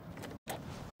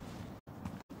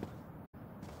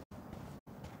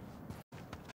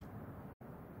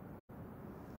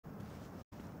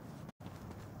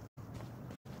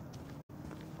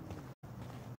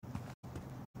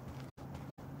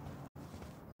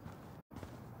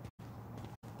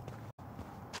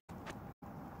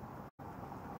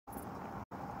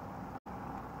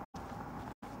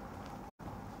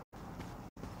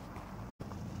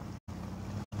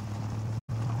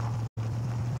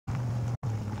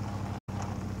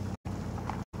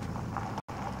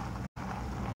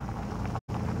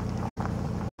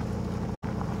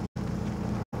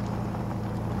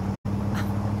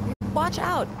 watch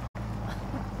out.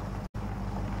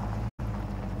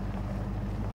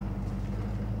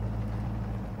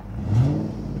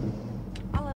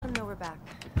 I'll let them know we're back.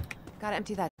 Gotta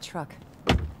empty that truck.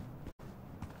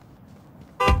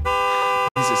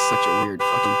 This is such a weird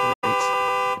fucking place.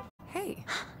 Hey,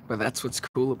 But that's what's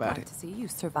cool about glad it. to see you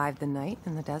survived the night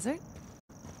in the desert.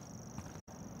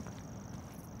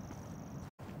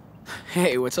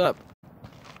 Hey, what's up?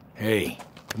 Hey,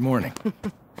 good morning.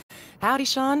 Howdy,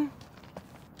 Sean.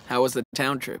 How was the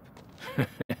town trip?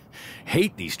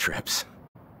 Hate these trips.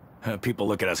 People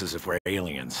look at us as if we're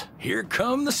aliens. Here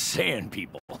come the sand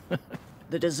people.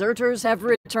 The deserters have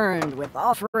returned with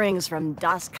offerings from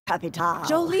Das Kapital.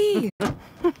 Jolie!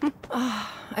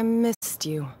 I missed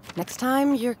you. Next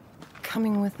time, you're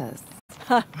coming with us.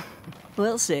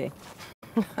 We'll see.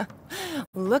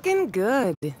 Looking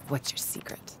good. What's your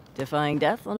secret? Defying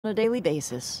death on a daily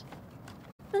basis.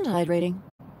 And hydrating.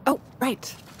 Oh, right.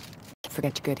 Can't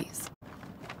forget your goodies.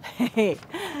 Hey,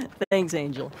 thanks,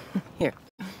 Angel. Here,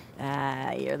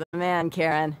 Ah, you're the man,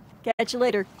 Karen. Catch you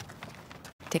later.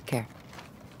 take care.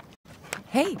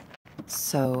 Hey,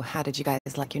 so how did you guys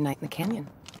like your night in the canyon?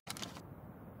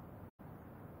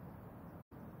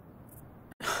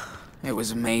 It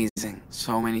was amazing.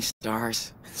 So many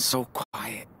stars. So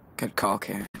quiet. Good call,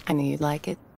 Karen. I knew you'd like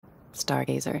it,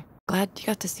 Stargazer. Glad you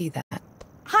got to see that.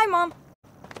 Hi, Mom.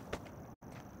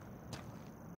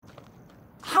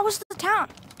 How was the town?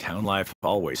 Town life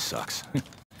always sucks.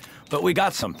 But we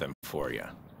got something for you.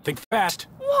 Think fast.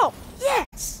 Whoa,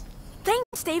 yes!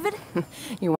 Thanks, David.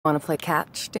 You want to play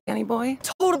catch, Danny boy?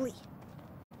 Totally.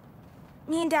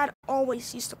 Me and Dad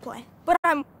always used to play, but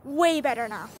I'm way better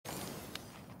now.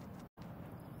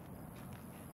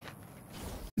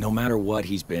 No matter what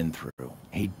he's been through,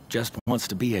 he just wants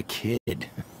to be a kid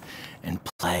and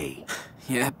play.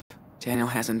 Yep. Daniel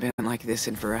hasn't been like this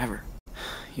in forever.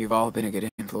 You've all been a good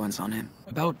influence on him.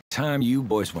 About time you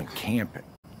boys went camping.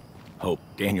 Hope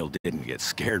Daniel didn't get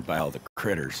scared by all the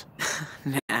critters.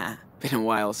 Nah. Been a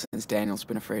while since Daniel's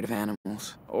been afraid of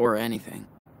animals. Or anything.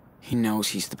 He knows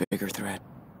he's the bigger threat.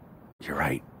 You're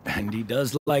right, and he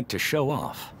does like to show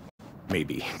off.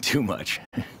 Maybe too much.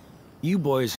 You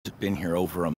boys have been here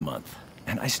over a month,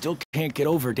 and I still can't get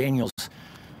over Daniel's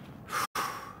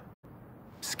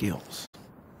skills.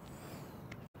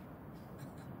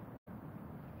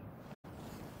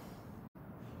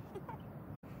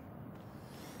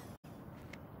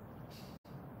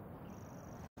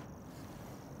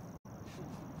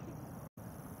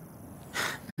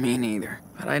 Me neither.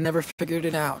 But I never figured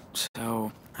it out,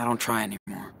 so I don't try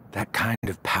anymore. That kind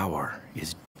of power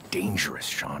is dangerous,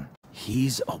 Sean.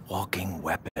 He's a walking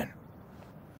weapon.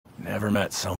 Never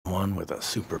met someone with a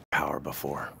superpower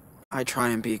before. I try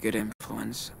and be a good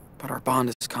influence, but our bond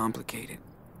is complicated.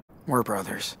 We're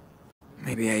brothers.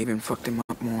 Maybe I even fucked him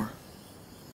up more.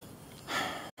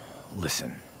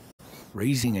 Listen,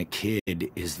 raising a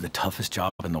kid is the toughest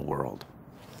job in the world.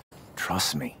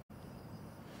 Trust me.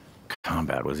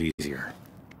 Combat was easier.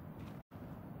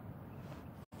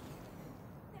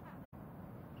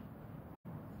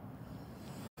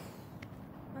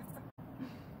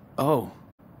 Oh.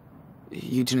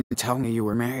 You didn't tell me you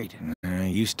were married.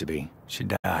 Used to be. She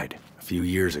died a few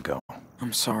years ago.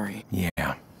 I'm sorry.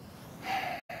 Yeah.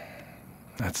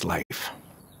 That's life.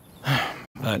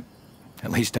 But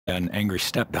at least I had an angry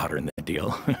stepdaughter in the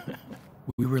deal.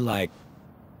 We were like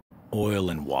oil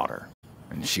and water,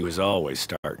 and she was always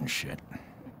starting shit.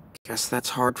 Guess that's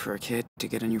hard for a kid to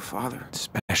get a new father.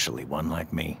 Especially one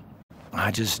like me.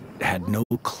 I just had no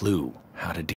clue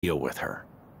how to deal with her.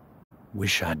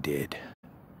 Wish I did.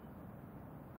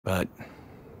 But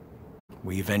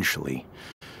we eventually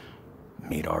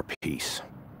made our peace.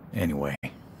 Anyway,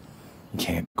 you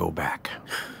can't go back.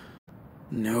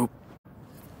 Nope.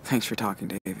 Thanks for talking,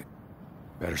 David.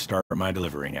 Better start my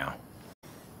delivery now.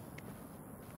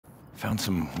 Found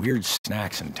some weird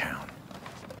snacks in town.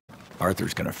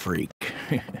 Arthur's gonna freak.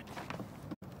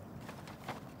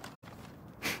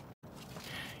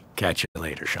 Catch you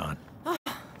later, Sean.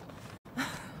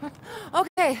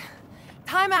 Okay,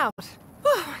 time out.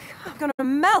 I'm gonna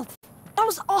melt. That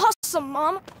was awesome,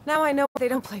 Mom. Now I know they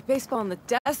don't play baseball in the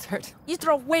desert. You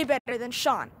throw way better than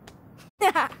Sean.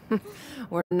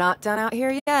 We're not done out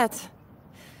here yet.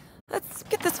 Let's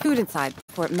get this food inside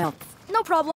before it melts. No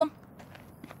problem.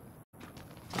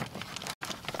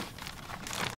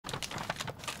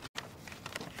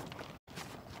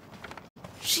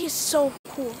 She is so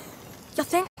cool. You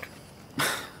think?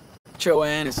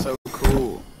 Joanne is so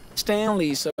cool.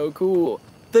 Stanley's so cool.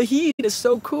 The heat is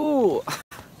so cool.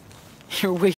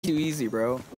 You're way too easy,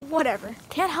 bro. Whatever.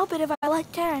 Can't help it if I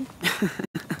like Karen.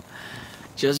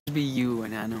 Just be you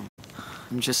and Anno.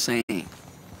 I'm just saying.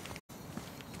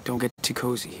 Don't get too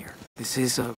cozy here. This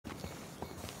is a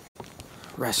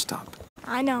rest stop.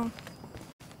 I know.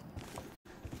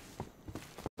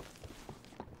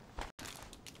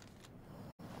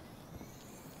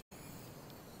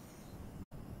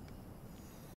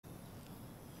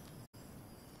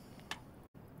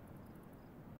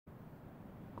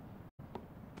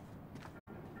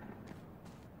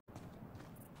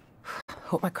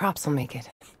 Hope my crops will make it.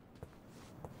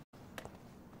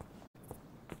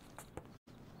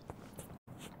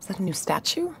 Is that a new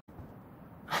statue?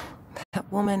 That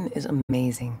woman is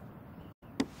amazing.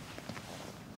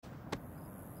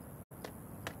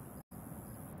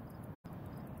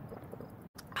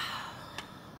 I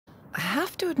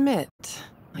have to admit,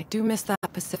 I do miss that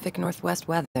Pacific Northwest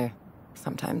weather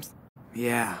sometimes.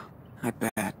 Yeah, I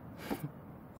bet.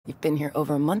 You've been here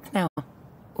over a month now.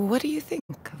 What do you think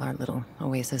of our little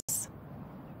oasis?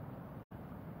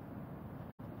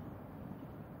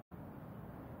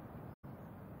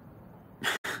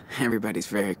 Everybody's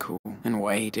very cool and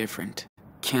way different.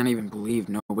 Can't even believe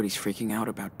nobody's freaking out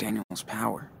about Daniel's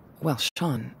power. Well,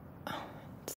 Sean,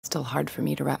 it's still hard for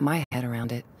me to wrap my head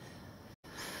around it.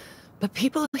 But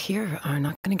people here are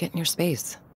not going to get in your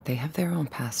space. They have their own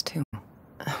past, too.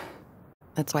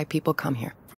 That's why people come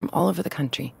here from all over the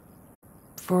country.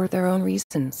 For their own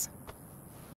reasons.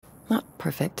 Not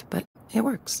perfect, but it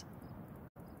works.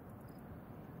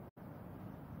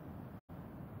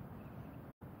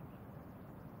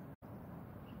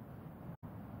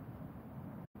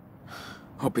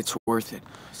 Hope it's worth it.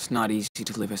 It's not easy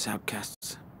to live as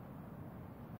outcasts.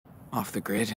 Off the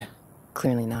grid.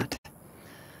 Clearly not.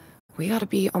 We gotta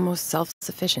be almost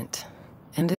self-sufficient.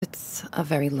 And it's a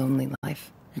very lonely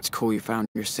life. It's cool you found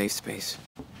your safe space.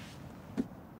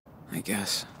 I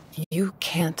guess. You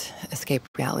can't escape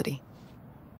reality.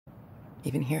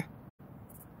 Even here.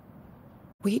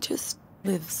 We just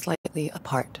live slightly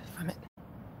apart from it.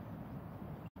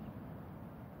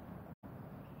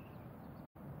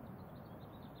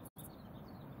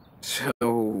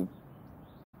 So...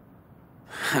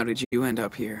 how did you end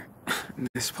up here?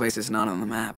 This place is not on the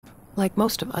map. Like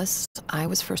most of us, I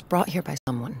was first brought here by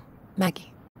someone,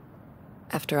 Maggie.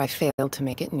 After I failed to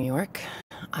make it in New York,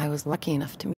 I was lucky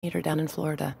enough to meet her down in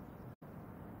Florida.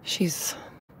 She's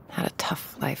had a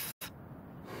tough life.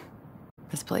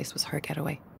 This place was her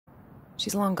getaway.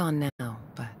 She's long gone now,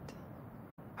 but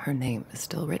her name is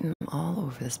still written all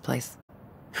over this place.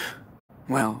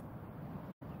 Well,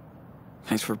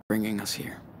 thanks for bringing us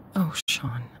here. Oh,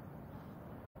 Sean.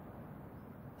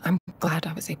 I'm glad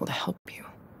I was able to help you.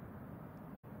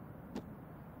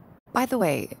 By the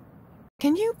way,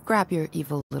 can you grab your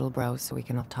evil little bro so we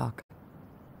can all talk?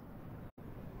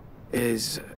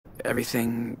 Is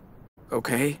everything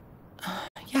okay?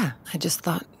 Yeah, I just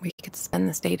thought we could spend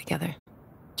this day together.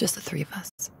 Just the three of us.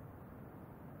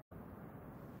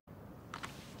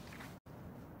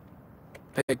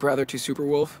 Big brother to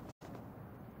Superwolf?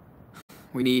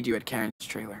 We need you at Karen's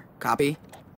trailer. Copy?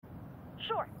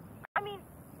 Sure. I mean,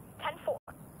 10-4.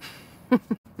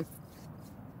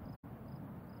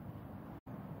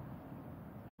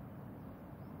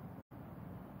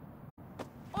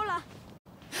 Hola.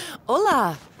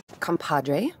 Hola,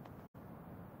 compadre.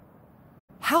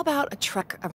 How about a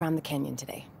trek around the canyon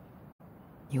today?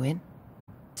 You in?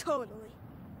 Totally.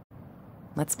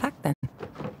 Let's pack then.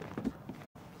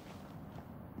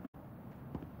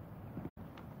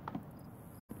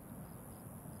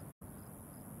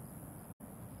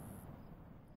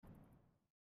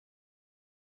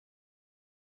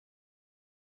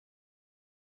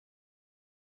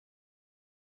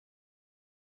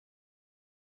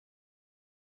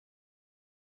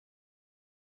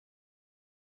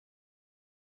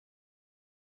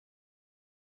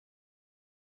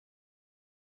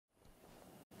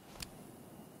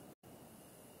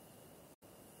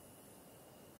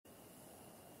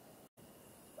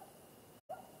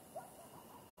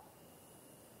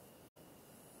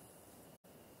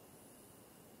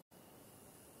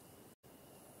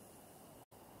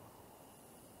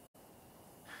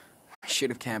 I should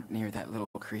have camped near that little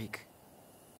creek.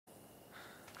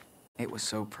 It was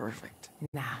so perfect.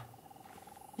 Nah.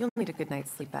 You'll need a good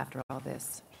night's sleep after all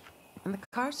this. And the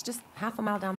car's just half a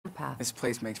mile down the path. This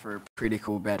place makes for a pretty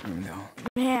cool bedroom, though.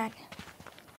 Man,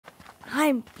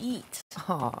 I'm beat.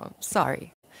 Oh,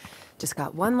 sorry. Just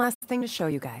got one last thing to show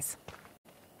you guys.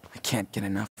 I can't get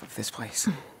enough of this place.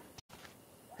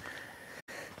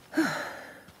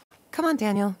 Come on,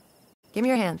 Daniel. Give me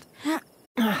your hand.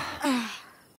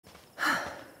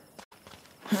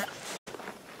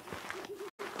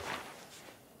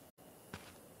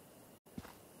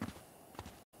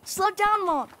 Slow down,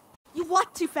 Mom. You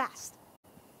walk too fast.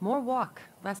 More walk,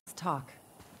 less talk.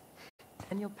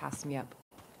 And you'll pass me up.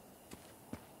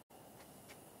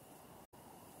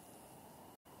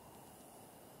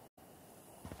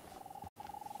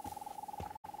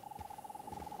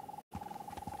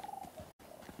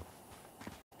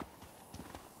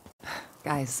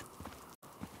 Guys,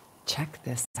 check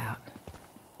this out.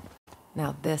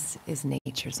 Now this is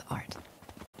nature's art.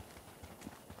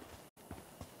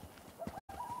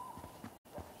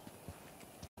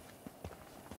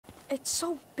 It's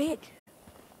so big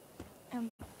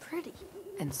and pretty.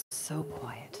 And so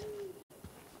quiet.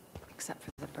 Except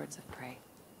for the birds of prey.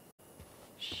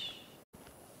 Shh.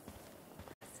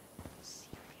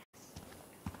 Serious.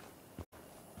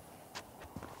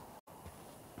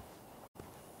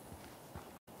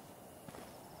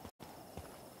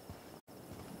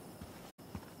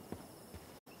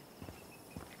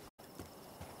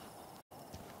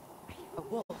 A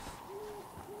wolf.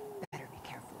 Better be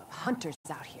careful of hunters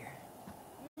out here.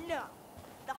 No.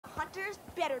 The hunters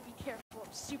better be careful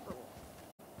of Superwolf.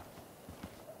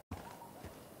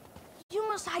 You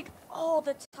must hike all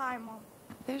the time, Mom.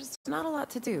 There's not a lot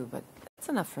to do, but that's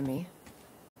enough for me.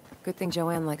 Good thing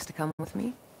Joanne likes to come with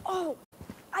me. Oh,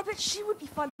 I bet she would be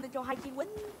fun to go hiking with.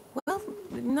 Well,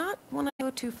 not when I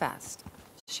go too fast.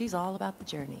 She's all about the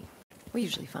journey. We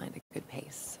usually find a good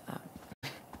pace.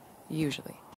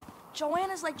 Usually.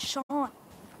 Joanne is like Sean.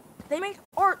 They make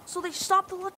art, so they stop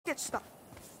to look at stuff.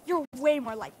 You're way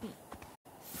more like me.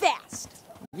 Fast.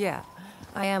 Yeah,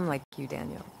 I am like you,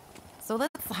 Daniel. So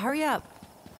let's hurry up.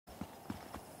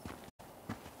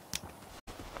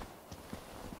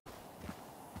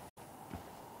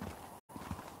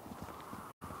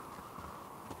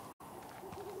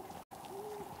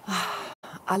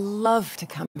 I love to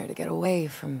come here to get away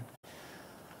from...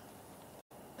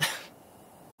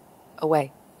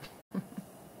 away.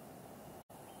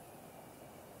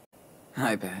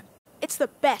 I bet. It's the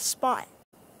best spot.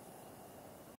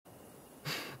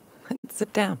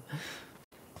 Sit down.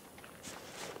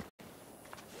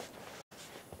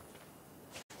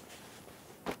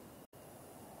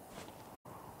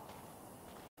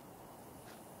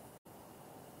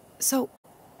 So,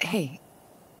 hey,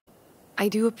 I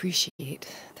do appreciate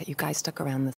that you guys stuck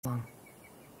around this long.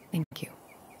 Thank you.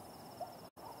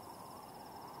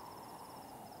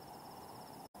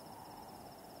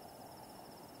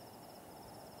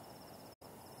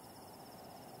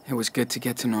 It was good to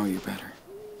get to know you better.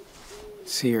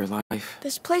 See your life.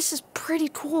 This place is pretty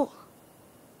cool.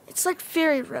 It's like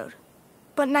Fairy Road,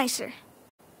 but nicer.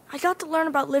 I got to learn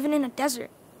about living in a desert,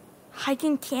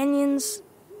 hiking canyons,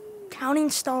 counting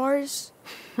stars.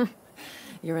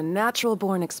 You're a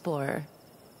natural-born explorer.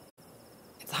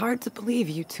 It's hard to believe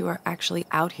you two are actually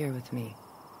out here with me.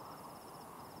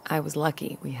 I was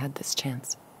lucky we had this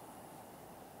chance.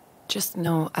 Just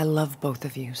know I love both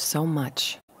of you so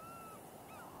much.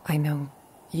 I know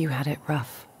you had it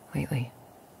rough lately,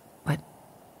 but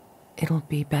it'll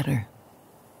be better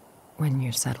when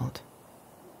you're settled.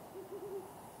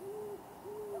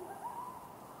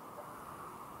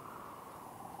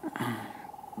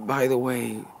 By the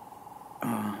way,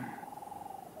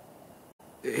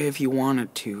 if you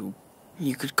wanted to,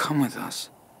 you could come with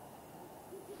us.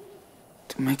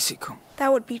 To Mexico.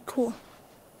 That would be cool.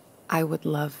 I would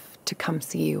love to come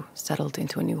see you settled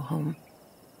into a new home.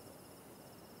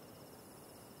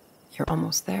 You're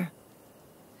almost there.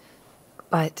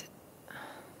 But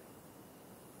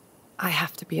I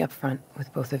have to be upfront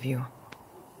with both of you.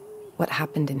 What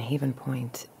happened in Haven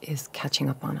Point is catching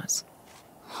up on us.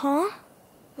 Huh?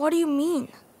 What do you mean?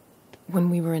 When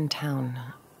we were in town,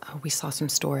 we saw some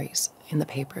stories in the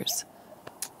papers.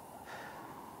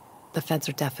 The feds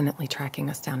are definitely tracking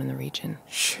us down in the region.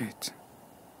 Shit.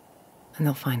 And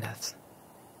they'll find us.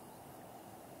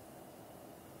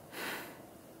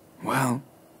 Well...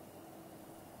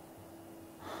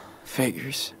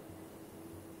 figures.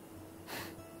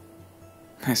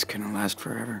 This couldn't last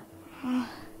forever.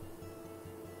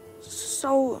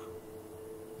 So...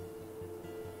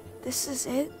 this is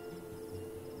it?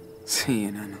 See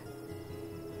you, Nana.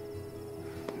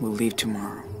 We'll leave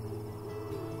tomorrow.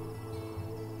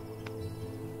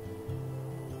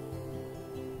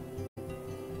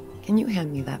 Can you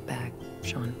hand me that bag,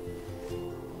 Sean?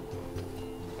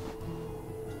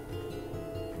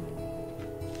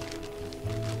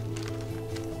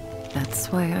 That's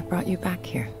why I brought you back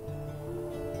here.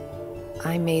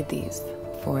 I made these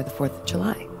for the 4th of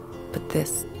July, but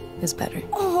this is better.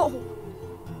 Oh!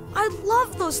 I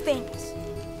love those things!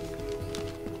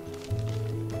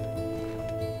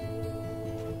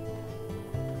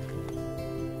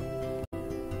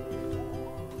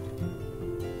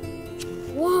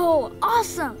 Whoa!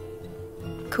 awesome!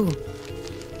 Cool.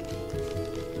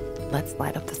 Let's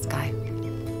light up the sky.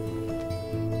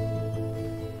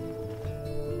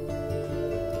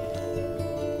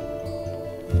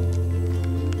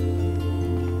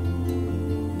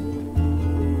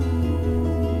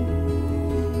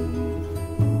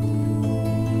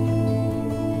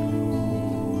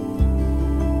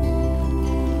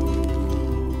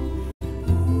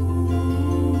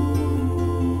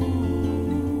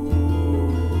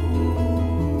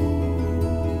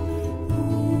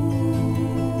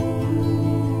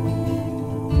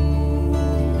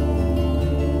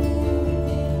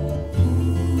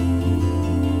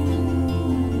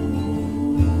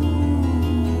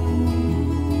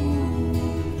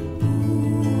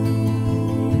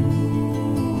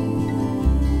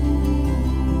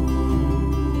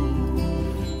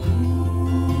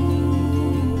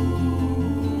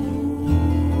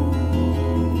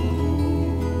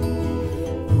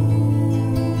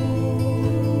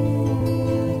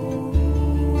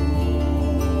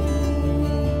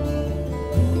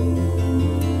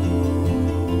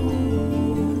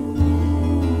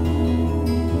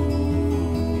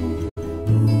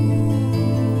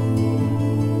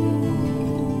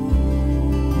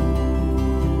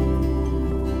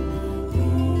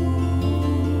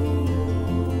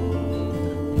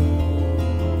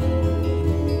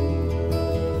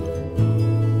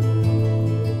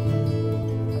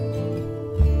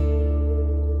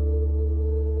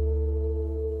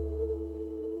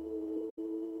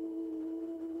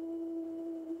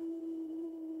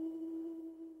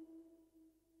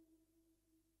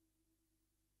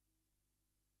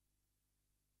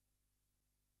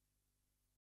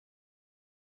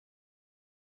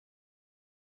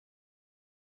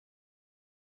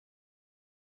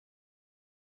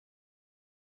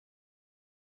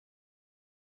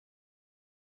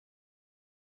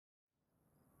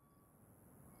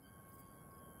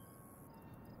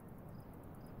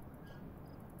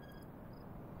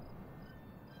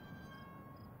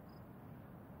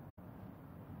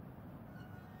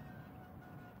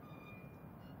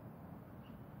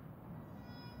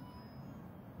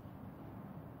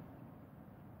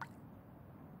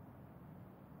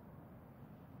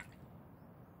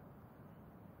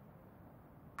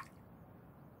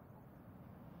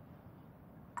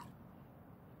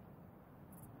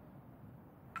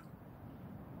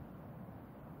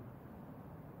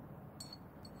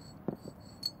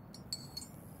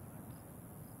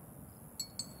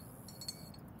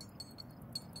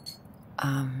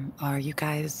 Are you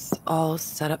guys all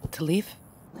set up to leave?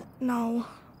 No.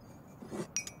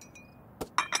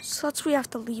 Such we have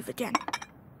to leave again.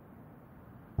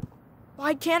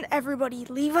 Why can't everybody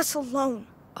leave us alone?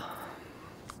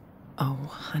 Oh,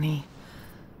 honey.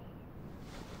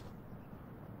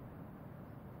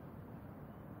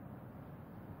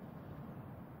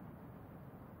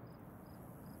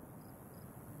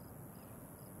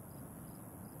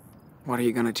 What are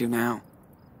you gonna do now?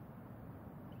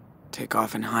 Take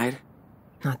off and hide?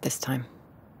 Not this time.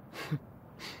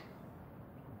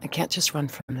 I can't just run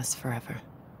from this forever.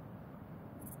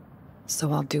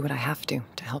 So I'll do what I have to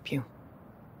help you.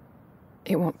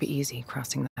 It won't be easy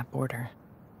crossing that border.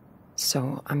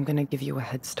 So I'm gonna give you a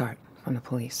head start from the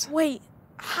police. Wait,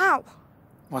 how?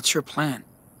 What's your plan?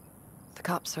 The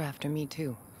cops are after me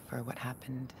too, for what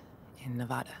happened in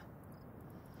Nevada.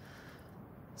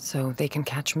 So they can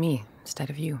catch me instead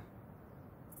of you.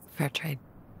 Fair trade.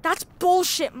 That's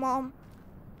bullshit, Mom.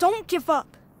 Don't give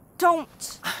up.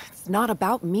 Don't. It's not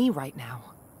about me right now.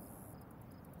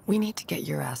 We need to get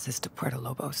your asses to Puerto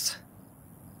Lobos.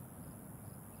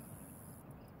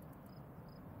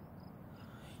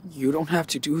 You don't have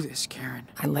to do this, Karen.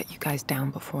 I let you guys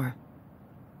down before.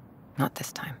 Not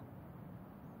this time.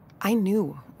 I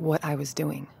knew what I was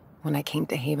doing when I came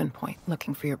to Haven Point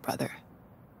looking for your brother.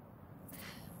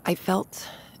 I felt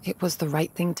it was the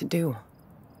right thing to do.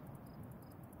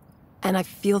 And I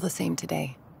feel the same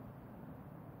today.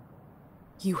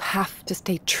 You have to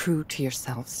stay true to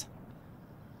yourselves.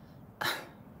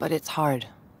 But it's hard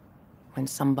when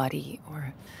somebody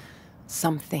or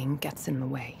something gets in the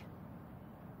way.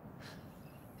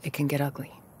 It can get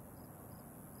ugly.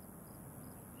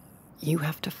 You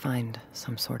have to find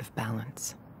some sort of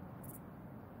balance.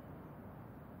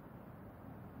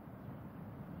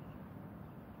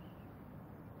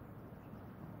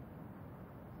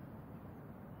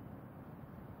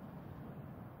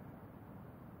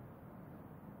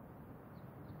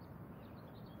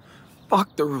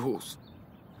 Fuck the rules.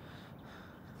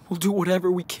 We'll do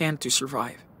whatever we can to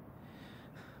survive.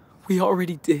 We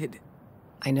already did.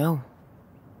 I know.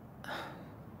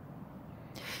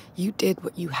 You did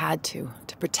what you had to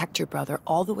protect your brother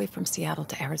all the way from Seattle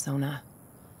to Arizona.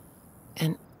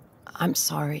 And I'm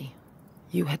sorry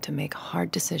you had to make hard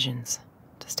decisions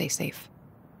to stay safe.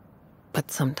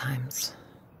 But sometimes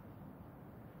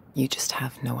you just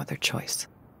have no other choice.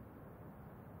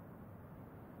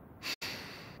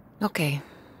 Okay.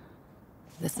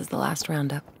 This is the last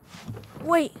roundup.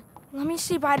 Wait, let me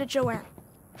say bye to Joanne.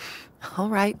 All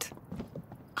right.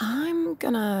 I'm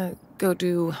gonna go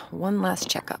do one last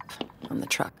checkup on the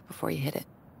truck before you hit it.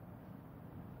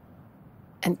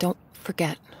 And don't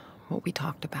forget what we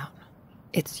talked about.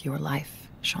 It's your life,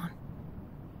 Sean.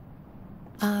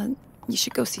 You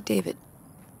should go see David.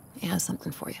 He has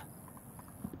something for you.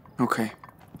 Okay.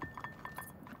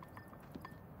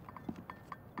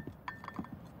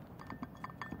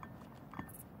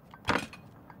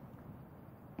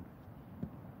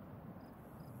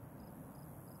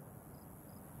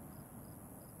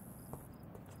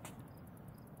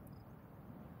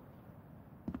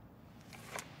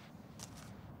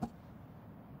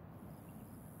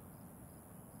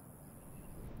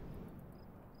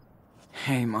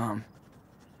 Hey, Mom.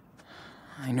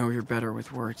 I know you're better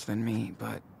with words than me,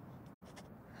 but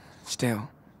still,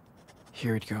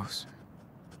 here it goes.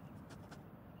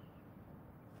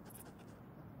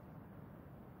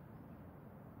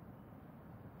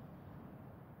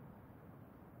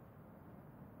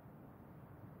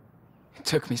 It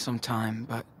took me some time,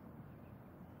 but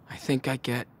I think I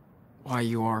get why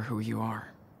you are who you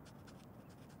are.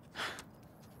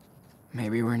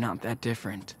 Maybe we're not that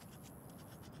different.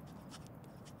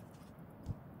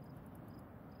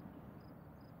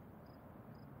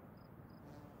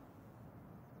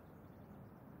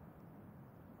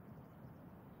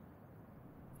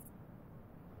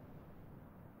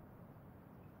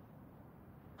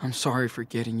 I'm sorry for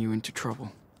getting you into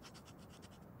trouble.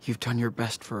 You've done your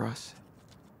best for us,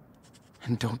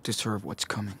 and don't deserve what's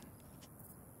coming.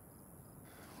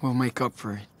 We'll make up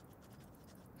for it.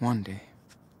 One day.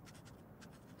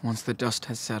 Once the dust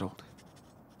has settled.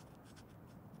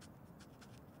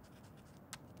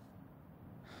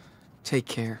 Take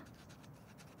care.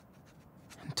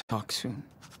 And talk soon.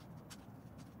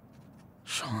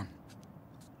 Sean.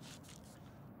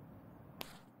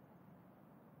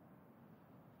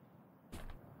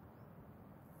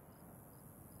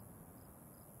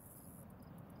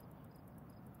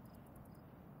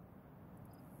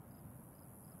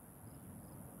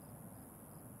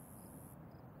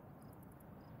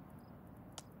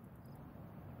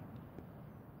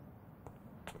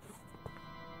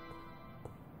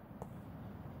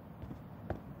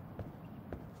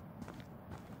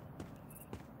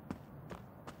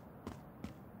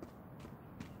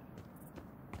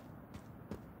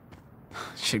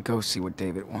 Should go see what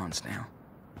David wants now.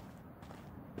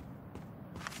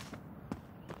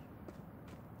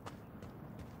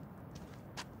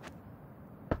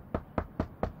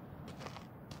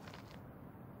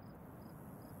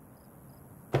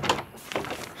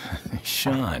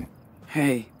 Sean.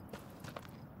 Hey.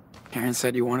 Karen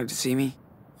said you wanted to see me?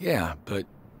 Yeah, but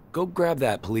go grab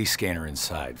that police scanner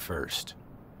inside first.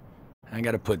 I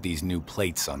gotta put these new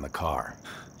plates on the car.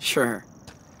 Sure.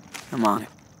 I'm on it.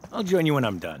 I'll join you when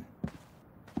I'm done.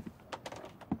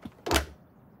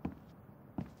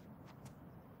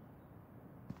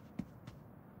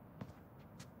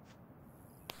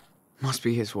 Must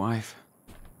be his wife.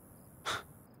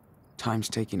 Time's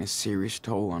taking a serious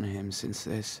toll on him since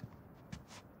this.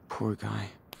 Poor guy.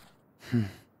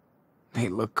 They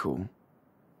look cool.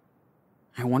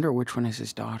 I wonder which one is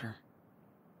his daughter.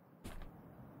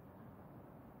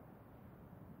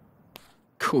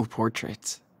 Cool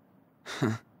portraits.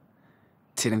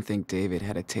 Didn't think David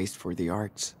had a taste for the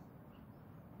arts.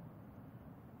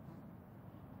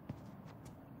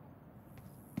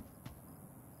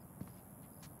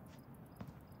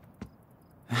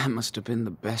 That must have been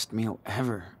the best meal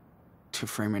ever, to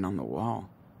frame it on the wall.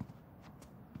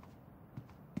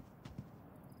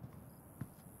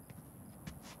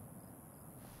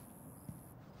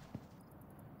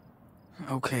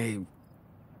 Okay,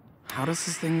 how does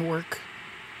this thing work?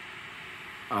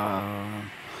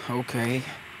 Okay.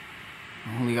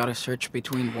 Only gotta search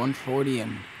between 140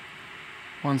 and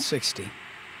 160. Testing.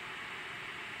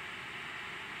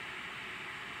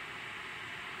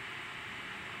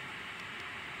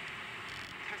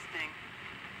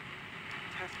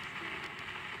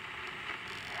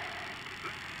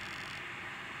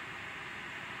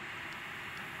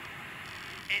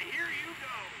 And here you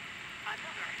go.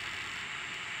 Another.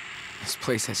 This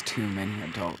place has too many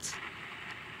adults.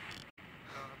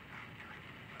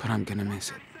 But I'm gonna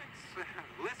miss it.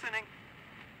 Listening.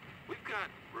 We've got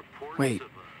reports Wait, of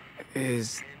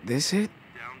is this it?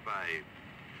 down by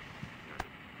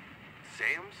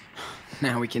Sam's?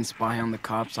 Now we can spy on the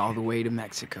cops all the way to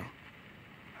Mexico.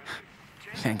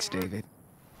 Thanks, David.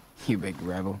 You big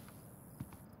rebel.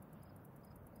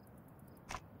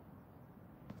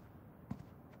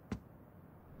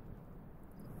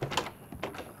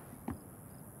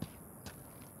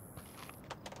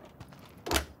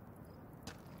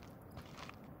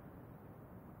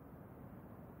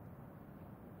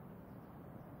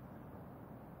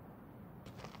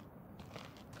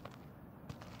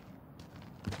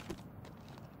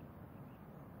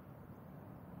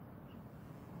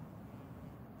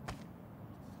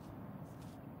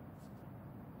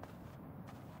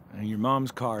 And your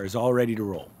mom's car is all ready to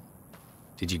roll.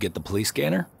 Did you get the police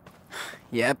scanner?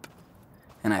 Yep.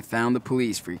 And I found the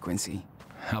police frequency.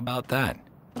 How about that?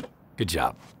 Good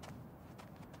job.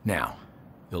 Now,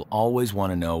 you'll always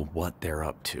want to know what they're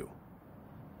up to.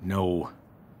 No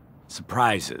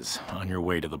surprises on your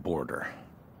way to the border.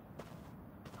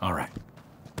 All right.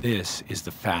 This is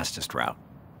the fastest route.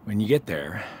 When you get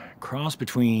there, cross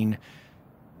between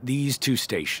these two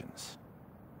stations.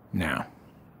 Now,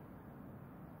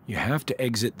 you have to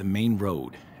exit the main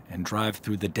road and drive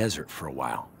through the desert for a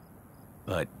while.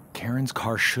 But Karen's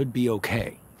car should be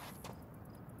okay.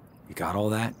 You got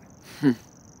all that?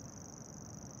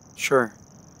 Sure.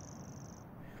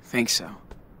 Think so.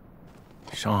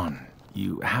 Sean,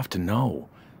 you have to know.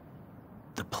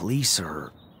 The police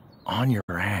are on your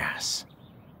ass.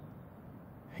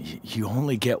 You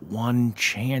only get one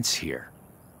chance here.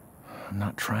 I'm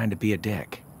not trying to be a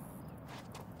dick.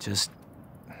 Just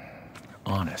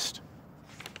honest.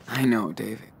 I know,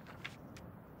 David.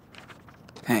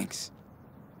 Thanks.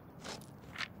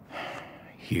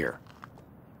 Here.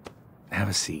 Have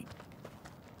a seat.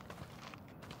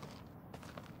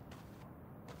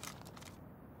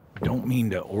 I don't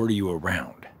mean to order you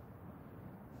around.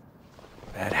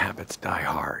 Bad habits die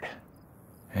hard.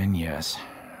 And yes,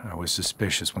 I was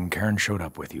suspicious when Karen showed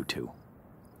up with you two.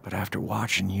 But after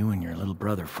watching you and your little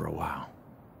brother for a while,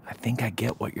 I think I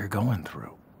get what you're going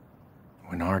through.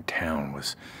 When our town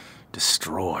was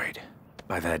destroyed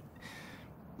by that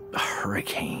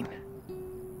hurricane,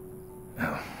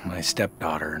 my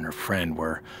stepdaughter and her friend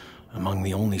were among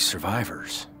the only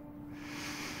survivors.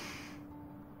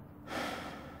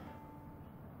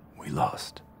 We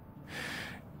lost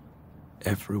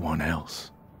everyone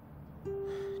else.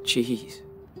 Jeez.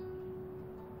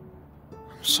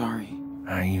 I'm sorry.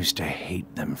 I used to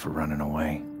hate them for running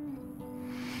away.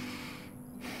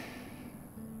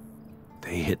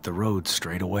 They hit the road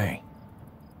straight away,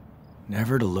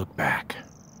 never to look back,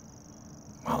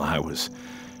 while I was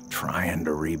trying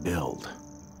to rebuild.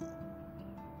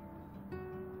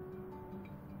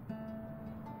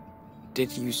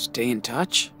 Did you stay in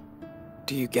touch?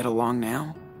 Do you get along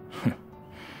now?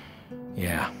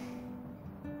 Yeah.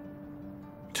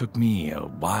 Took me a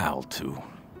while to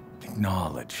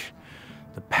acknowledge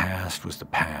the past was the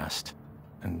past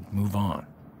and move on.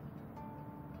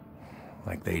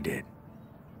 Like they did.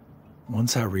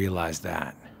 Once I realized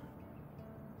that,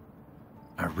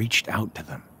 I reached out to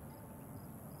them.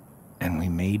 And we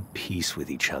made peace with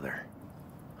each other.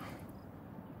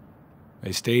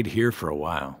 I stayed here for a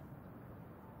while.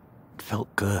 It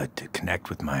felt good to connect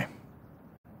with my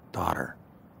daughter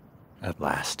at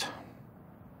last.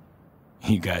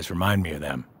 You guys remind me of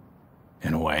them,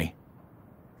 in a way.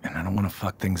 And I don't want to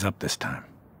fuck things up this time.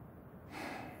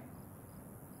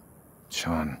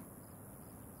 Sean,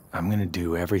 I'm gonna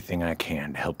do everything I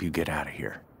can to help you get out of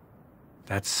here.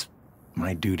 That's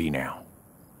my duty now.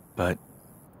 But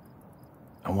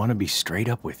I want to be straight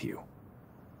up with you,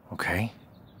 okay?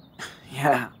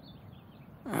 Yeah.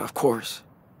 Of course.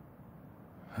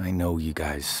 I know you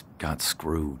guys got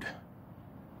screwed.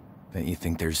 That you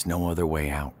think there's no other way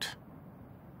out.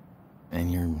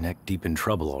 And you're neck deep in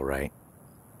trouble, all right.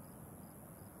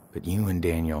 But you and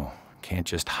Daniel can't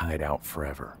just hide out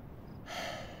forever.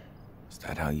 Is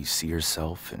that how you see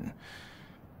yourself in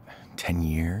 10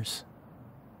 years?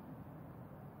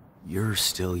 You're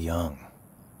still young.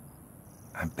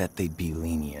 I bet they'd be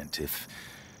lenient if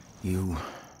you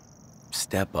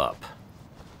step up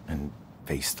and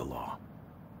face the law.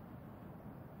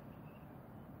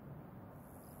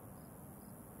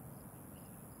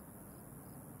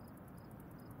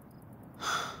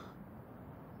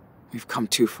 We've come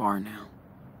too far now.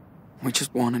 We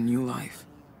just want a new life.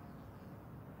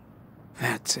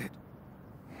 That's it.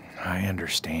 I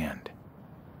understand.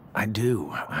 I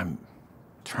do. I'm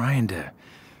trying to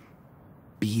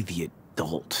be the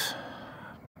adult.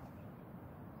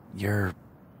 You're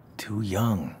too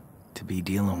young to be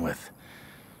dealing with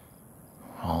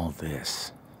all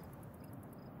this.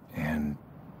 And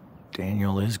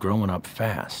Daniel is growing up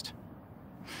fast.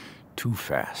 Too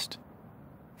fast.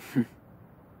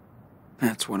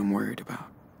 That's what I'm worried about.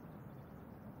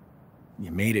 You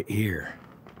made it here.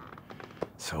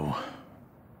 So,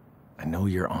 I know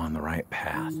you're on the right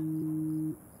path.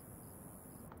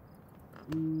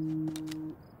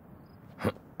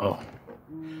 Oh.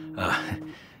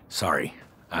 Sorry.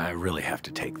 I really have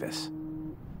to take this.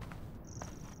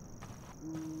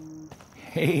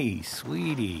 Hey,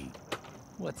 sweetie.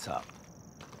 What's up?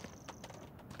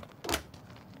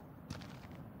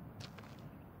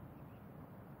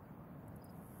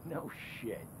 No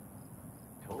shit.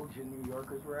 Told you New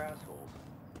Yorkers were assholes.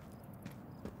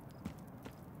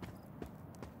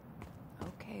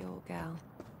 Okay, old gal.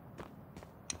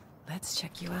 Let's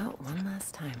check you out one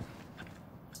last time.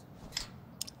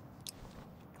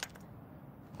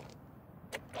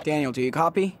 Daniel, do you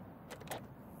copy?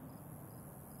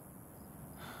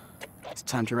 It's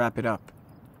time to wrap it up.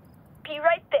 Be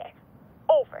right there.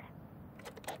 Over.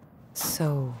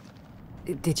 So,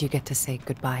 did you get to say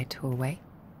goodbye to Away?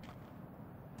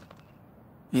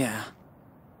 Yeah.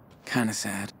 Kinda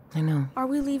sad. I know. Are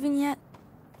we leaving yet?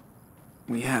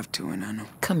 We have to, and I know.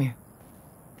 Come here.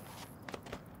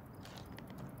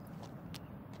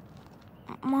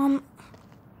 Mom,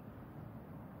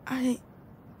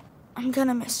 I'm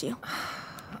gonna miss you.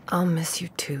 I'll miss you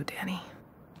too, Danny.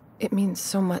 It means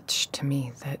so much to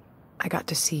me that I got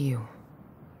to see you.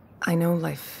 I know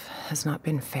life has not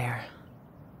been fair,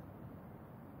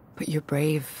 but you're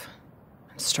brave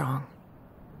and strong.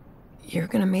 You're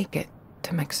gonna make it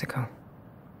to Mexico.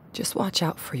 Just watch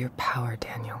out for your power,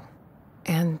 Daniel.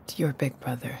 And your big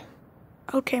brother.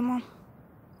 Okay, Mom.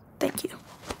 Thank you.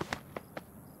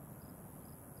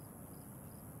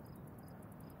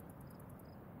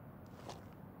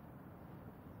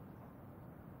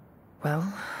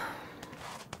 Well,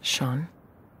 Sean,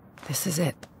 this is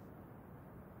it.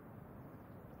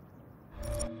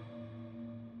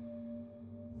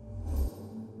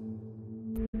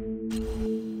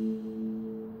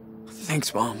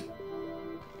 Thanks, Mom,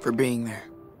 for being there.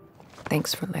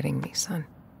 Thanks for letting me, son.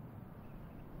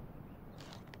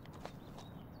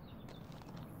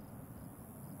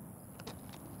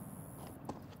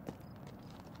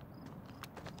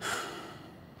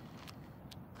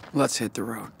 Let's hit the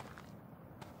road.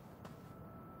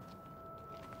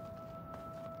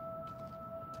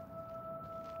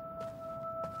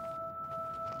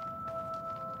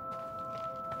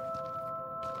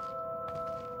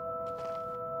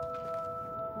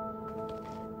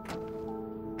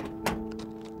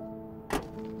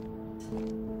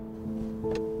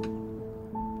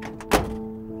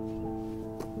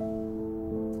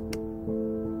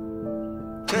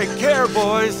 Take care,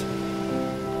 boys.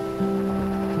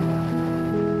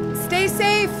 Stay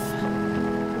safe!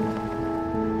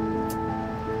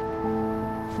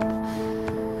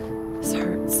 This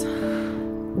hurts.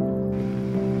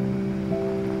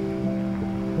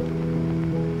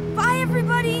 Bye,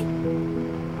 everybody!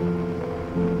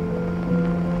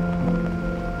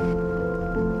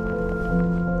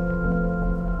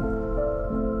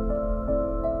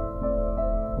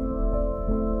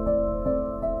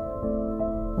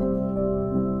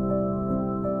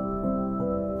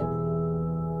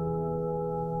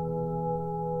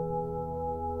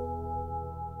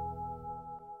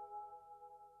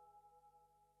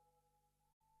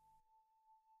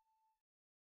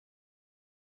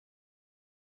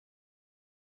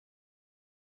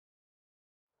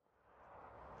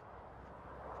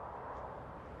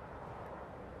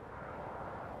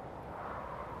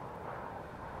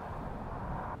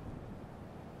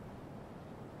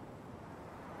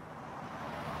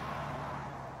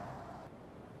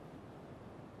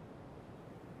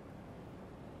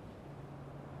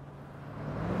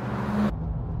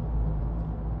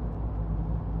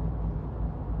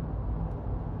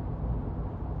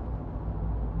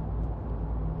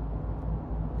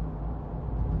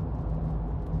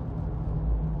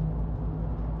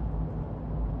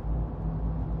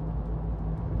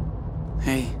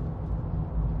 Hey.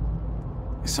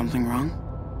 Is something wrong?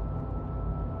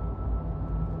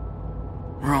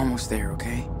 We're almost there,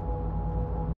 okay?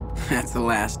 That's the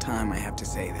last time I have to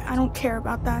say that. I don't care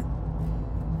about that.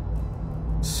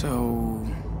 So...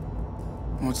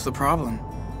 what's the problem?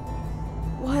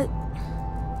 What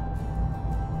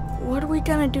are we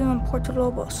gonna do in Puerto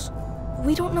Lobos?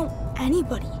 We don't know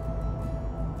anybody.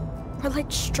 We're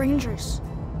like strangers.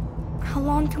 How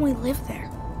long can we live there?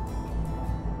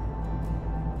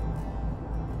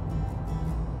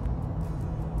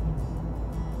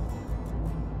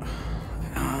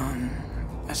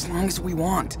 As long as we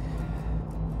want.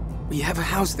 We have a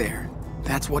house there.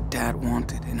 That's what Dad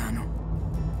wanted, and I know.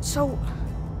 So,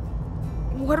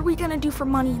 what are we gonna do for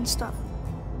money and stuff?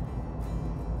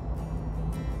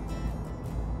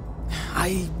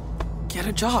 I get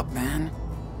a job, man.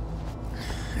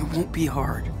 It won't be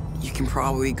hard. You can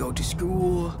probably go to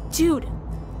school. Dude,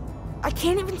 I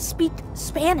can't even speak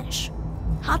Spanish.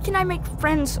 How can I make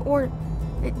friends or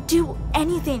do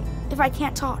anything if I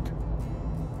can't talk?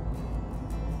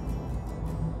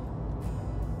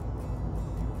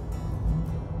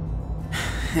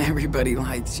 Everybody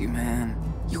likes you, man.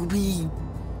 You'll be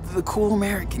the cool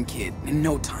American kid in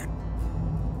no time.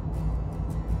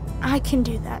 I can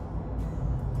do that.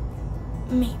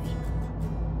 Maybe.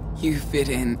 You fit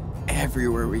in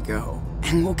everywhere we go,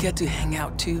 and we'll get to hang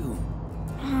out too.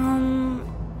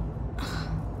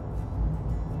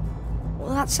 Well,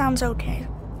 that sounds okay.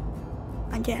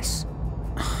 I guess.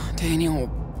 Daniel,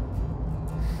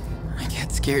 I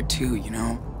get scared too, you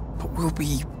know? But we'll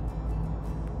be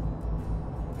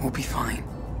fine.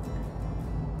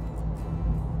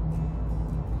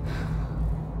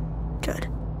 Good.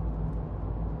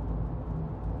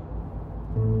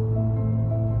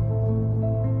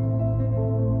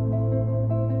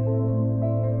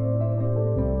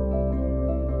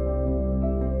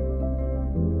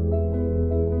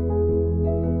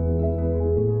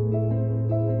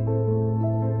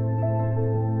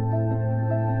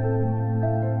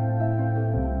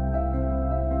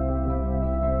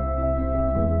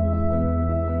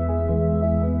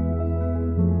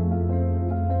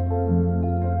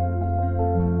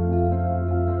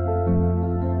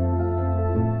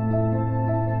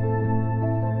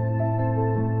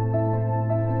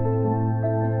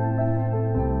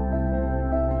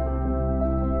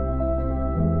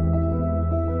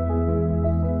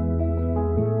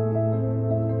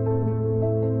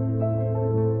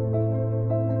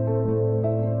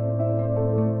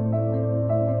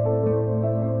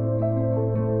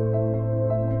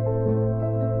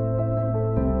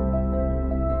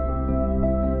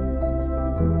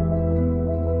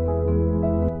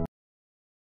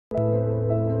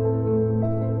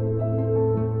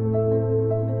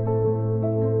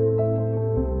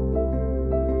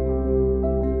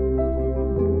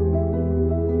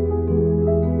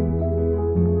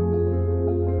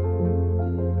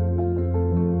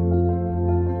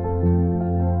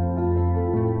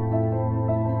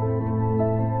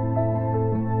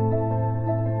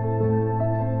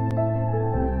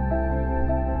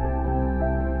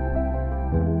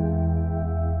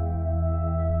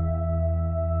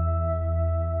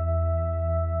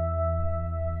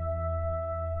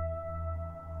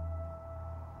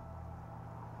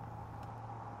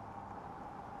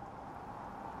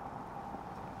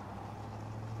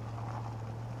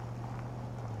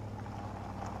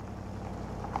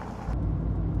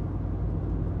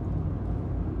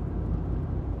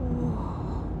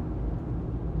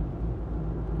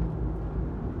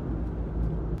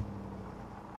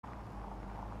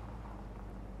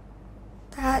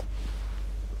 That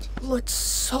looks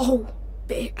so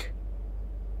big.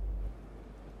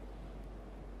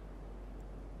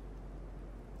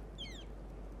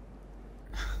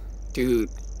 Dude,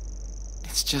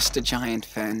 it's just a giant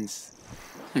fence.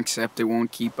 Except it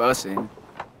won't keep us in.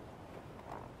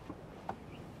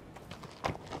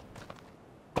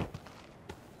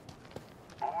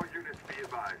 All units be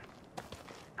advised.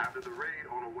 After the raid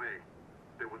on the way,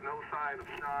 there was no sign of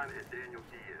Sean and Daniel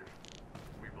Diaz.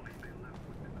 We believe they left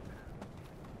within the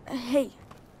past. Hey,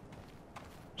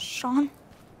 Sean?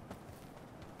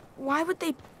 Why would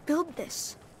they build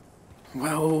this?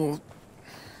 Well,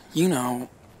 you know,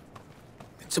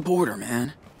 it's a border,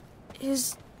 man.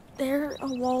 Is there a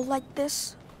wall like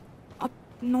this up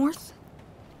north?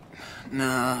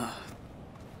 Nah,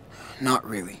 not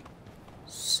really.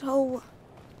 So,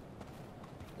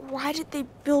 why did they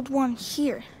build one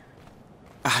here?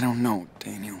 I don't know,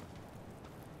 Daniel.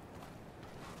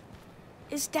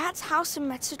 Is Dad's house in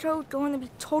Mexico going to be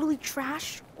totally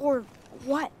trashed, or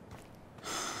what?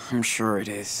 I'm sure it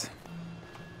is.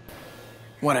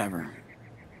 Whatever.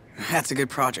 That's a good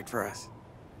project for us,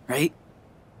 right?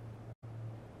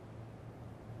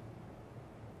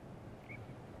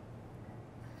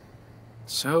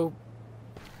 So,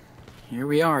 here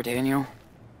we are, Daniel.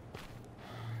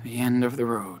 The end of the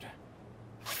road.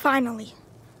 Finally.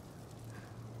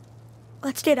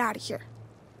 Let's get out of here.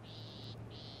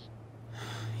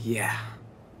 Yeah.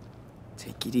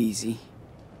 Take it easy.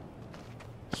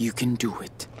 You can do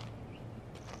it.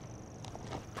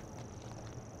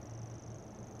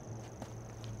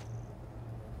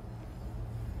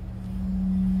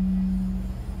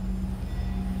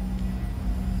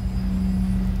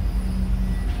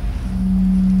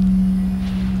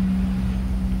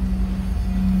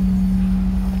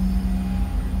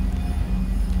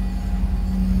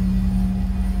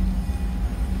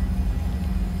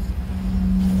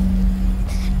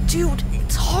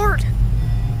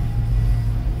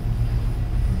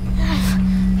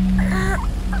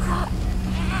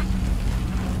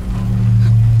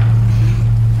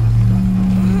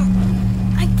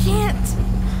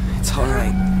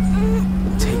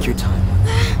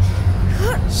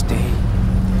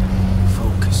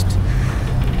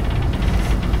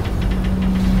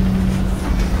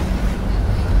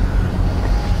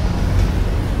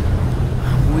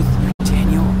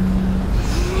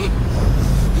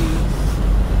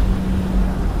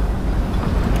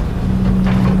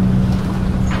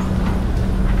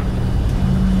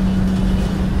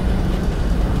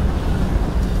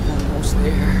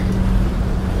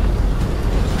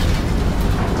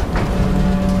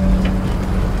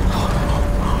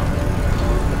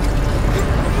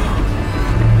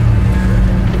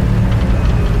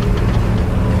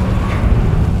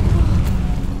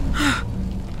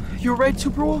 right,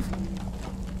 Superwolf?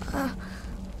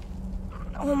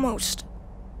 Almost.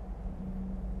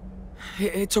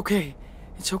 It's okay.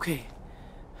 It's okay.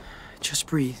 Just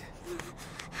breathe.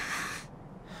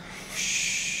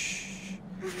 Shh.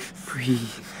 Breathe.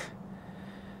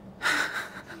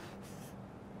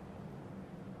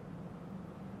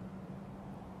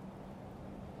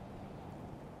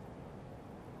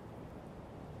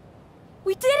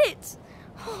 We did it!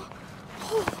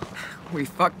 We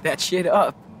fucked that shit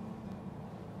up.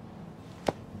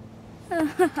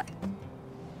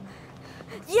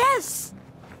 Yes!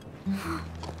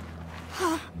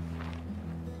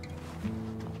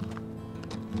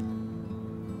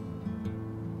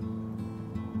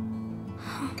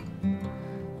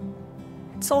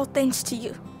 It's all thanks to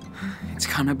you. It's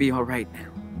gonna be alright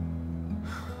now.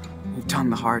 We've done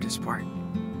the hardest part.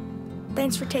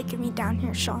 Thanks for taking me down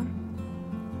here, Sean.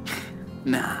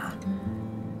 Nah.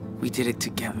 We did it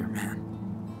together, man.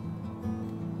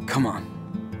 Come on.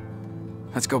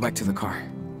 Let's go back to the car.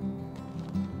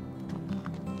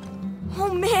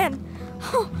 Oh man!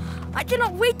 I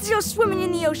cannot wait to go swimming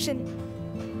in the ocean.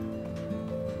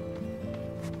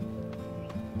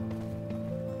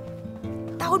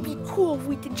 That would be cool if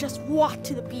we could just walk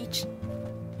to the beach.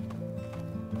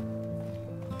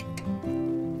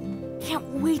 Can't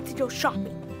wait to go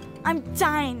shopping. I'm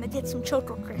dying to get some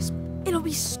Choco Crisp. It'll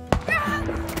be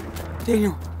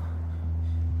Daniel!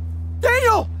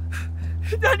 Daniel!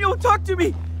 Daniel, talk to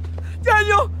me!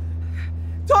 Daniel!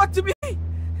 Talk to me!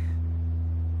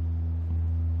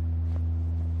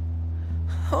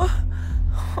 Huh?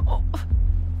 Oh.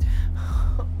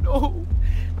 No!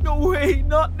 No way!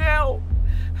 Not now!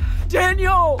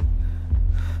 Daniel!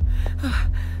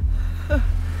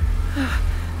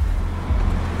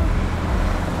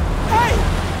 Hey!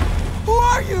 Who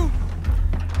are you?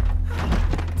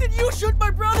 Did you shoot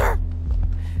my brother?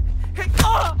 Hey,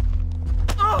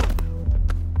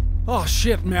 Oh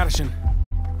shit, Madison.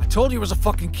 I told you he was a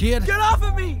fucking kid. Get off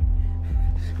of me!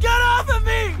 Get off of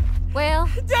me! Well,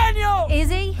 Daniel! is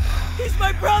he? He's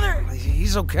my brother!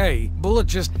 He's okay. Bullet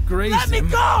just grazed Let me him.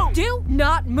 go! Do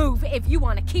not move if you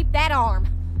want to keep that arm.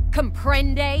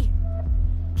 Comprende?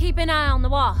 Keep an eye on the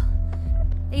wall.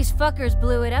 These fuckers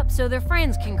blew it up so their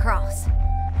friends can cross.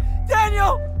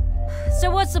 Daniel! So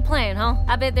what's the plan, huh?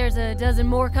 I bet there's a dozen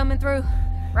more coming through,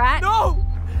 right? No!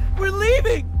 We're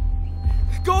leaving!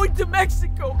 Going to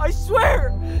Mexico, I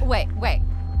swear! Wait.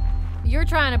 You're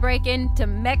trying to break into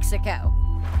Mexico.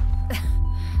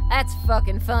 That's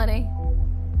fucking funny.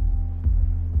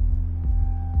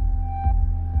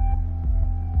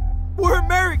 We're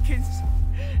Americans!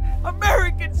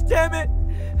 Americans, damn it!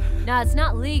 Now, it's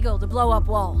not legal to blow up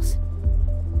walls.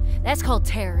 That's called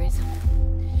terrorism.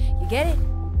 You get it?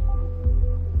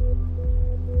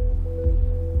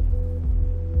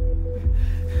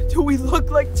 Do we look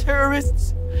like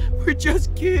terrorists? We're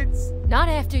just kids. Not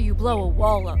after you blow a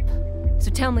wall up.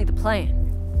 So tell me the plan.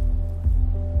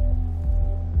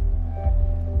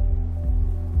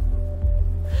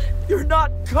 You're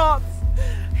not cops.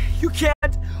 You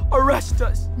can't arrest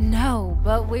us. No,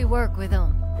 but we work with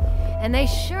them. And they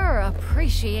sure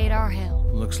appreciate our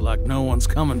help. Looks like no one's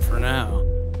coming for now.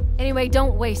 Anyway,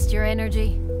 don't waste your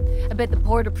energy. I bet the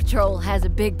Border Patrol has a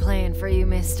big plan for you,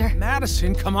 mister.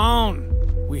 Madison, come on.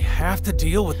 We have to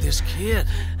deal with this kid.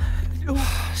 No,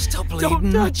 Still bleeding.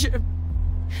 don't touch him.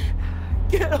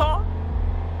 Get off.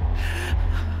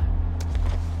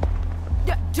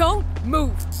 Don't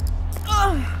move.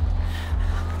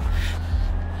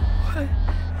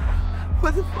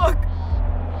 What the fuck?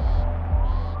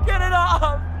 Get it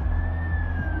off!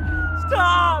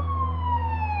 Stop!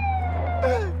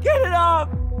 Get it off!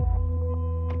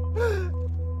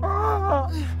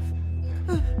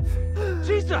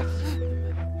 Jesus!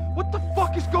 What the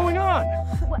fuck is going on?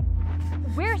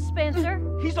 Where's Spencer?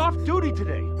 He's off duty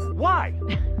today. Why?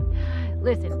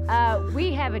 Listen,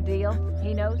 we have a deal.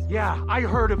 He knows. Yeah, I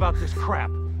heard about this crap.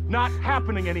 Not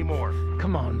happening anymore.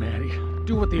 Come on, Maddie.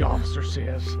 Do what the officer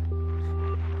says.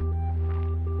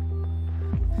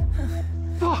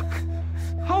 Fuck!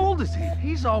 How old is he?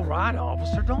 He's all right,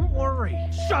 officer. Don't worry.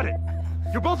 Shut it!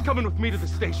 You're both coming with me to the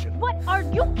station. What? Are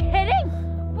you kidding?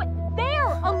 What? They're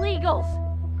illegals.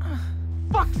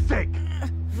 Fuck's sake!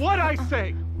 What'd I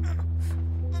say?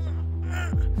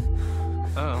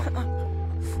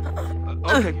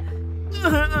 Okay.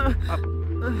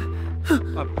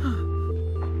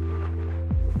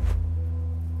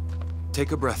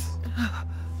 Take a breath.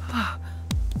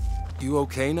 You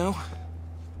okay now?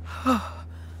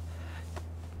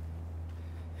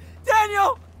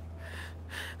 Daniel!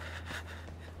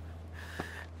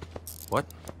 What?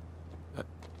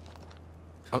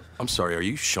 I'm sorry, are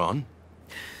you Sean?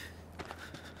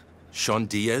 Sean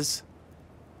Diaz?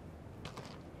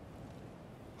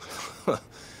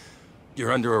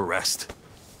 You're under arrest.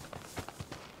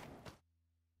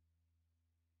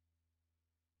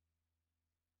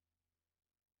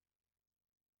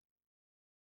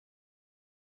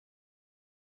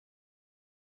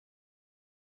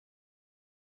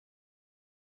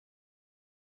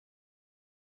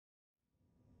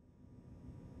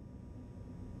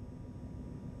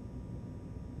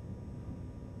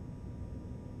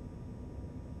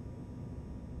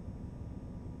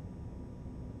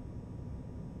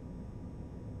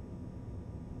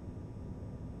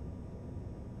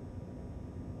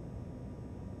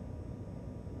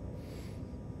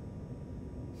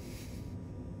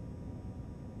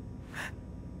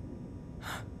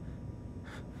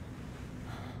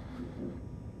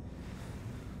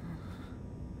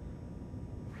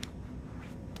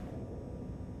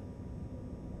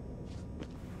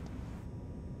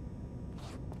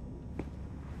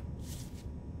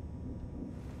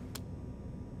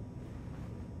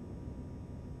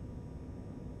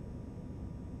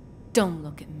 Don't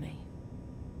look at me.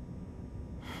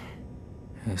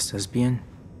 ¿Estás bien?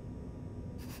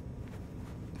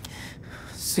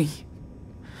 Sí.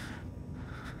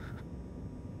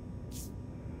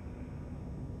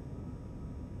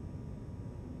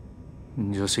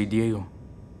 Yo soy Diego.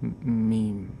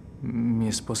 Mi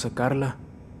esposa Carla.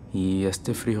 Y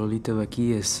este frijolito de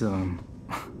aquí es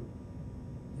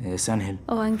Ángel.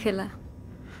 Oh, Ángela.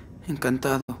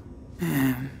 Encantado.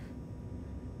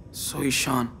 Soy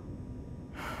Sean.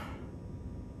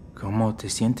 ¿Cómo te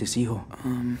sientes, hijo?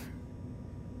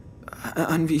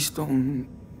 ¿Han visto un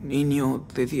niño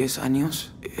de 10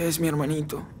 años? Es mi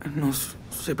hermanito. Nos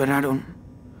separaron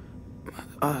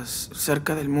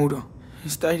cerca del muro.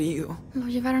 Está herido. Lo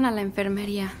llevaron a la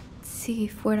enfermería. Si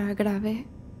fuera grave,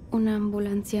 una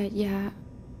ambulancia ya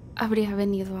habría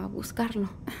venido a buscarlo.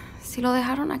 Si lo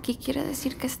dejaron aquí, quiere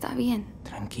decir que está bien.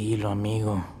 Tranquilo,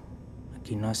 amigo.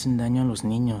 Aquí no hacen daño a los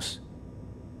niños.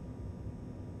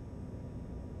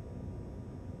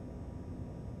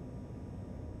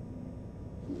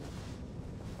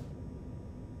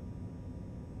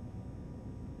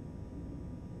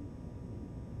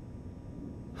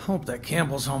 Hope that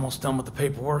Campbell's almost done with the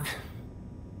paperwork.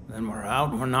 Then we're out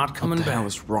and we're not coming back. What the hell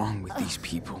is wrong with these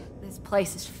people? This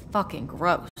place is fucking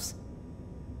gross.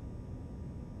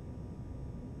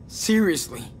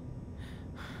 Seriously?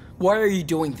 Why are you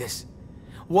doing this?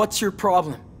 What's your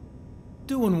problem?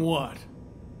 Doing what?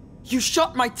 You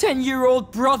shot my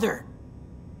 10-year-old brother!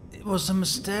 It was a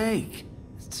mistake.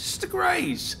 It's just a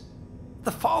graze.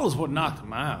 The fall is what knocked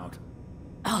him out.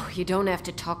 Oh, you don't have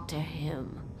to talk to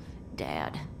him,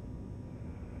 Dad.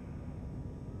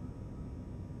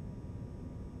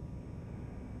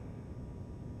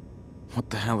 What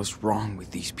the hell is wrong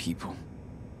with these people?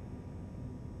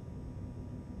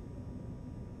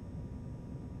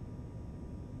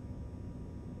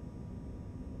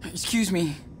 Excuse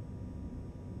me.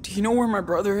 Do you know where my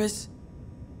brother is?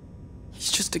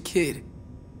 He's just a kid.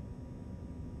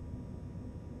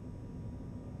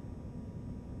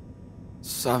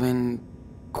 ¿Saben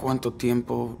cuánto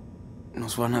tiempo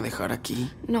nos van a dejar aquí?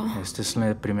 No. Esta es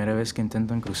la primera vez que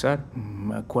intentan cruzar.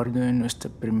 Me acuerdo de nuestra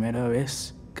primera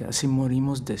vez. Casi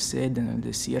morimos de sed en el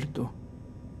desierto.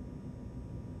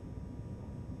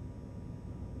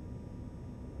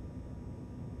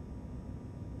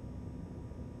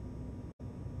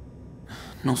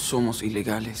 No somos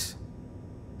ilegales.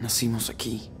 Nacimos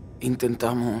aquí.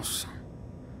 Intentamos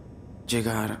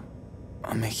llegar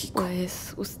a México.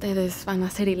 Pues ustedes van a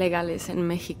ser ilegales en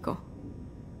México.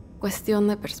 Cuestión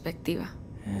de perspectiva.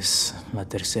 Es la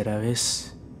tercera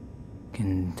vez que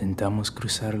intentamos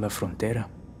cruzar la frontera.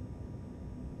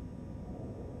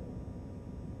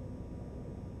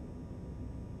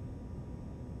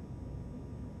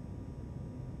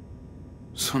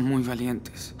 Son muy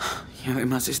valientes. Y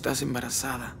además estás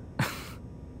embarazada.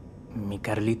 Mi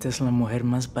Carlita es la mujer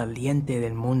más valiente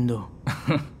del mundo.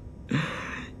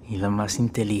 Y la más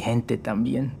inteligente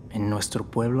también. En nuestro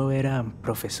pueblo era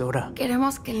profesora.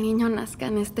 Queremos que el niño nazca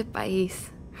en este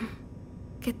país.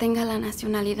 Que tenga la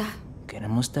nacionalidad.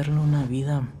 Queremos darle una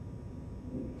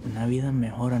vida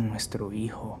mejor a nuestro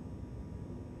hijo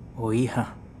o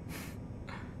hija.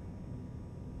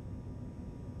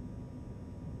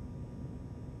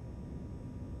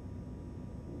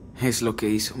 Es lo que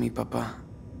hizo mi papá.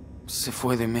 Se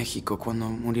fue de México cuando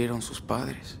murieron sus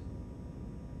padres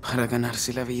para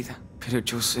ganarse la vida. Pero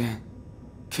yo sé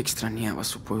que extrañaba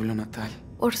su pueblo natal.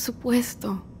 Por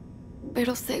supuesto.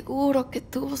 Pero seguro que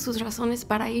tuvo sus razones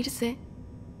para irse.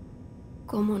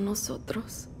 Como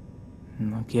nosotros.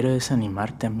 No quiero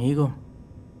desanimarte, amigo.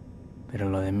 Pero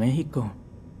lo de México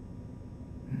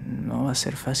no va a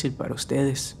ser fácil para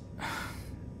ustedes.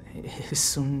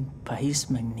 Es un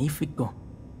país magnífico.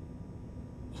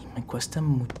 Y me cuesta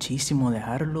muchísimo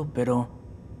dejarlo, pero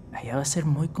allá va a ser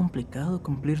muy complicado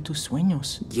cumplir tus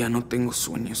sueños. Ya no tengo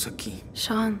sueños aquí.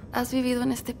 Sean, has vivido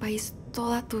en este país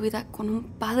toda tu vida con un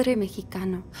padre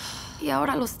mexicano. Y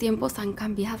ahora los tiempos han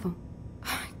cambiado.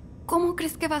 ¿Cómo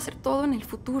crees que va a ser todo en el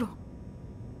futuro?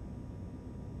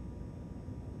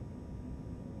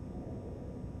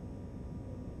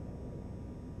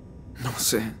 No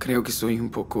sé, creo que soy un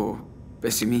poco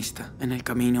pesimista. En el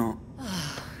camino,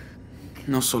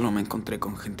 no solo me encontré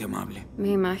con gente amable. Me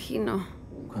imagino.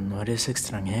 Cuando eres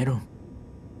extranjero,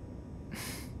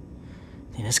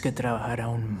 tienes que trabajar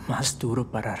aún más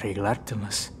duro para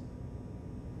arreglártelas.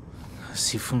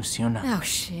 Así funciona. Oh,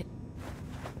 shit.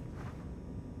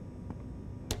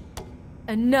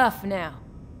 Enough now.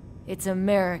 It's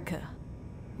America.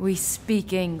 We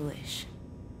speak English.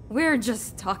 We're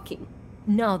just talking.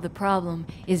 No, the problem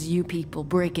is you people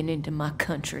breaking into my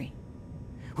country.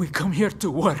 We come here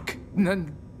to work,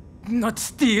 not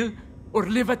steal or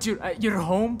live at your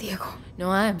home. Diego. No,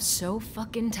 I am so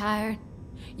fucking tired.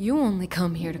 You only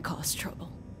come here to cause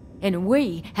trouble. And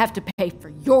we have to pay for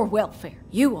your welfare.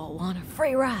 You all want a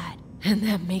free ride, and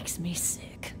that makes me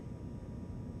sick.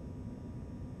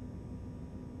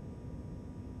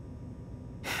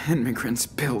 Immigrants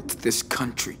built this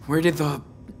country. Where did the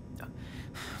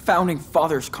founding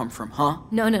fathers come from, huh?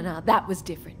 No, that was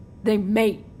different. They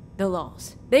made the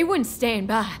laws. They wouldn't stand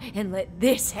by and let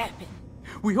this happen.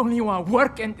 We only want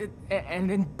work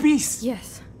and peace.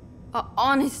 Yes. An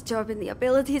honest job and the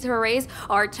ability to raise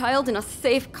our child in a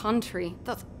safe country.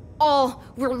 That's all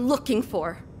we're looking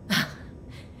for.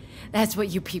 That's what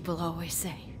you people always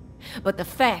say. But the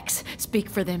facts speak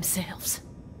for themselves.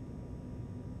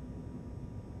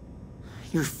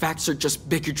 Your facts are just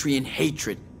bigotry and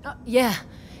hatred. Yeah,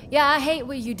 I hate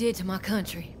what you did to my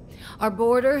country. Our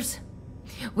borders,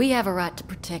 we have a right to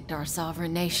protect our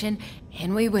sovereign nation,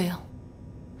 and we will.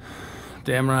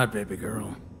 Damn right, baby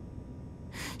girl.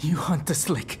 You hunt us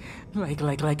like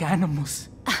animals.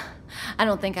 I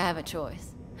don't think I have a choice.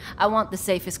 I want the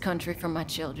safest country for my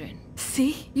children.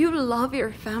 See? You love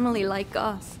your family like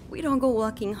us. We don't go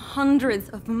walking hundreds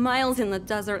of miles in the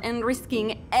desert and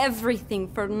risking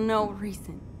everything for no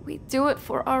reason. We do it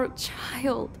for our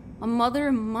child. A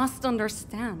mother must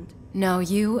understand. No,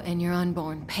 you and your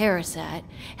unborn parasite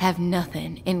have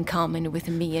nothing in common with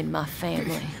me and my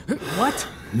family. What?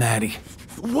 Maddie.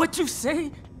 What'd you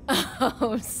say?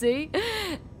 Oh, see?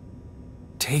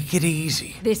 Take it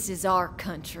easy. This is our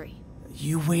country.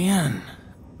 You win.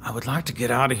 I would like to get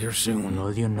out of here soon. Un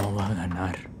odio no va a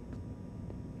ganar.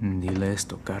 Dile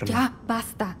esto, Carla. Ya,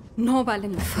 basta. No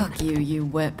valen la pena. Fuck you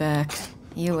wetback.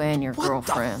 You and your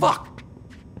girlfriend. What the fuck?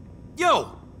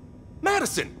 Yo!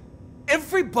 Madison!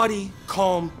 Everybody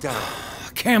calm down.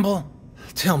 Campbell,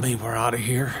 tell me we're out of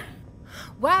here.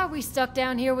 Why are we stuck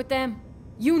down here with them?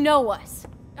 You know us.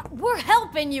 We're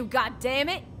helping you,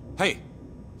 goddammit! Hey,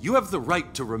 you have the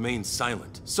right to remain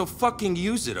silent, so fucking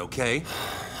use it, okay?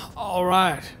 All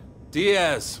right.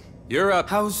 Diaz, you're up.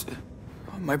 How's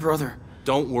my brother?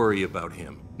 Don't worry about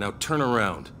him. Now turn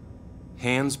around.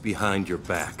 Hands behind your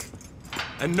back.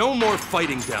 And no more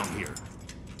fighting down here,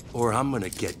 or I'm gonna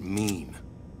get mean.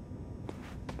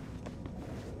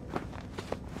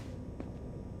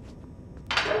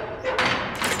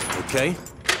 Okay?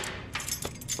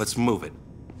 Let's move it.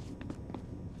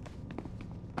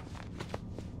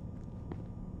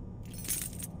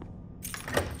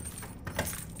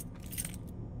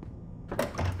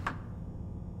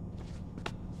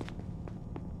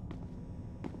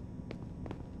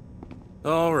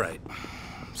 All right.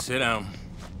 Sit down.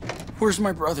 Where's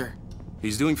my brother?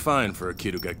 He's doing fine for a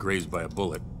kid who got grazed by a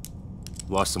bullet.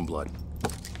 Lost some blood.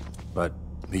 But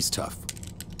he's tough.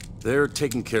 They're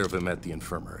taking care of him at the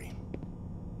infirmary.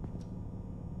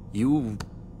 You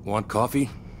want coffee?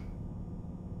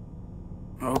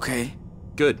 Okay.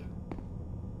 Good.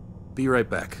 Be right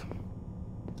back.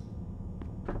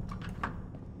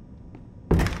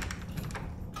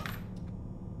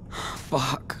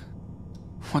 Fuck.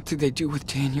 What did they do with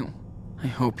Daniel? I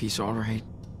hope he's all right.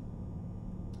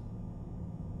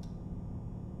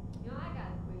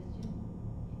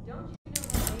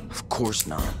 Of course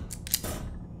not.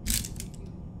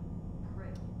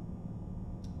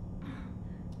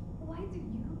 Why do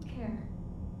you care?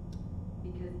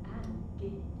 Because I'm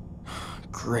gay.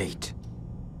 Great.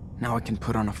 Now I can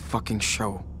put on a fucking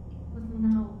show. It was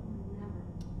now or never.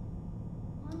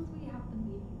 Once we have the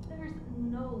baby, there's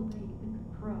no way we could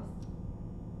cross.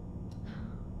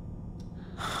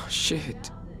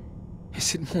 Shit.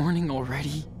 Is it morning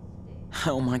already?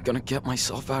 How am I gonna get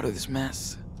myself out of this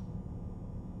mess?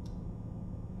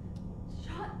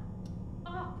 Shut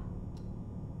up!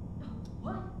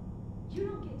 What? You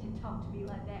don't get to talk to me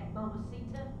like that,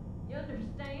 Mamacita. You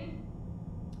understand?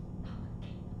 Oh, I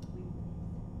can't believe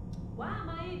this. Why am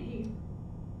I in here?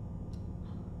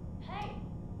 Hey!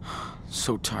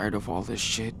 So tired of all this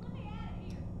shit.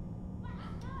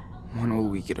 When will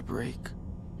we get a break?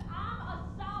 I'm a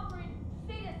sovereign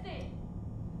citizen!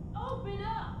 Open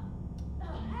up!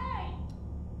 Hey!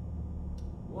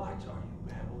 What are you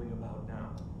babbling about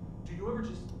now? Do you ever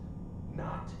just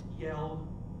not yell?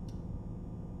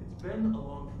 It's been a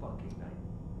long fucking night.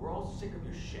 We're all sick of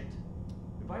your shit.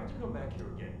 If I have to come back here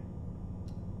again,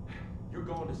 you're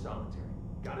going to solitary.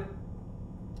 Got it?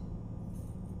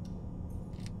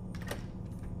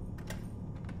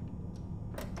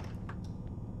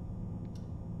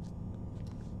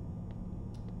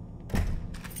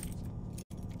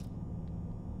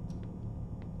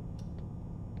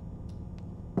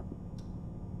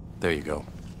 There you go.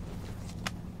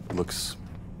 Looks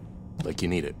like you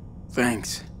need it.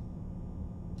 Thanks.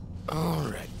 All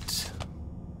right.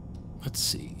 Let's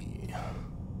see.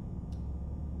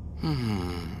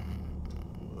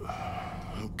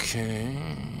 Okay.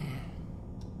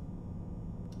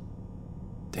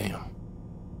 Damn.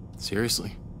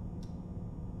 Seriously?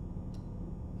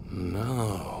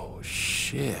 No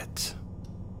shit.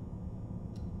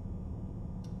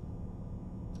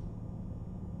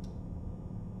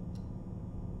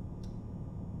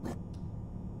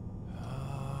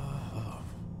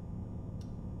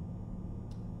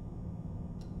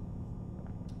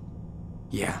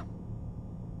 Yeah.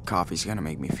 Coffee's gonna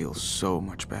make me feel so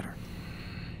much better.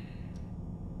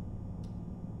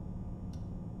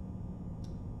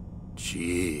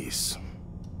 Jeez.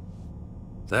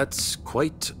 That's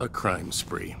quite a crime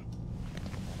spree.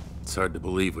 It's hard to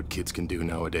believe what kids can do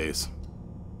nowadays.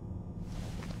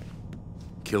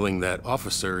 Killing that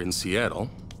officer in Seattle,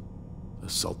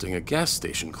 assaulting a gas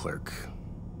station clerk,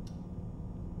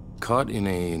 caught in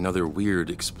another weird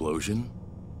explosion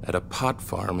at a pot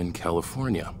farm in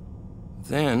California.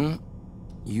 Then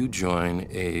you join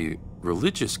a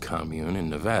religious commune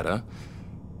in Nevada,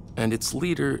 and its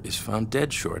leader is found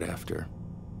dead short after.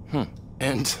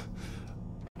 And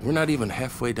we're not even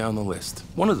halfway down the list.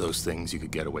 One of those things you could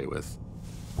get away with,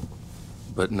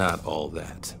 but not all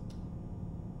that.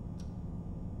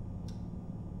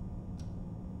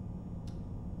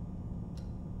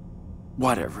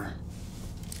 Whatever.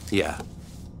 Yeah,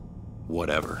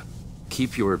 whatever.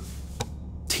 Keep your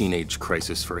teenage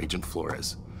crisis for Agent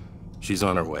Flores. She's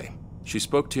on her way. She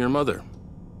spoke to your mother,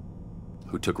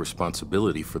 who took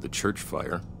responsibility for the church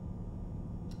fire.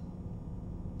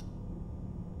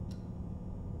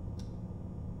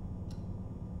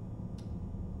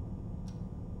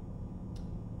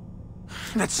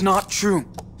 That's not true.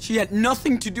 She had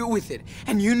nothing to do with it,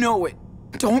 and you know it.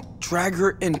 Don't drag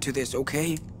her into this,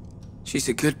 okay? She's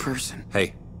a good person.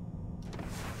 Hey,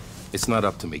 it's not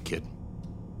up to me, kid.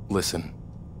 Listen,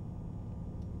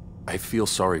 I feel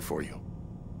sorry for you.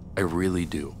 I really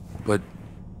do. But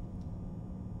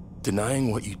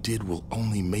denying what you did will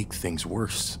only make things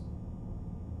worse.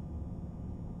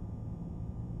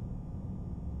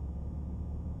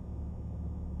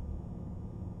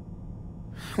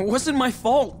 It wasn't my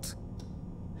fault.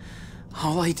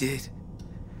 All I did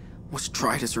was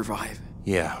try to survive.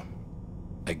 Yeah,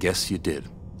 I guess you did.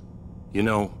 You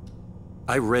know,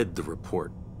 I read the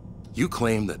report. You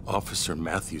claim that Officer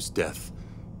Matthews' death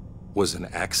was an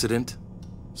accident,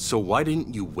 so why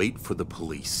didn't you wait for the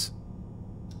police?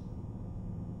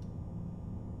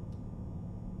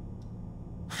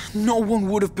 No one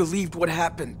would have believed what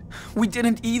happened. We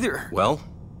didn't either. Well,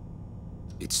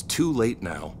 it's too late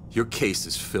now. Your case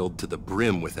is filled to the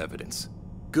brim with evidence.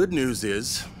 Good news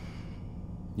is,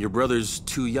 your brother's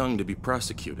too young to be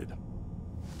prosecuted.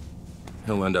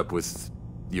 He'll end up with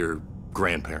your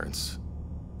grandparents,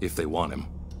 if they want him.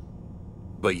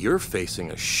 But you're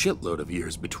facing a shitload of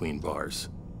years between bars.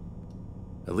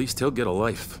 At least he'll get a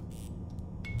life.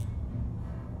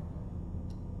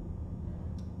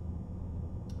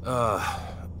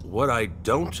 What I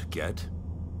don't get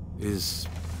is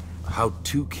how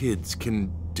two kids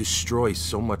can destroy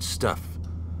so much stuff.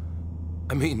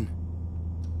 I mean,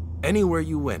 anywhere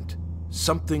you went,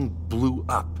 something blew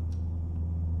up.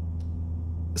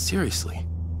 Seriously.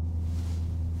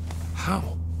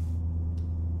 How?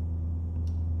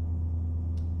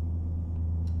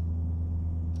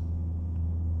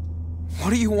 What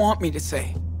do you want me to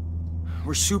say?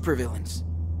 We're supervillains.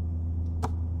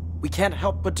 We can't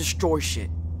help but destroy shit.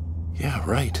 Yeah,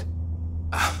 right.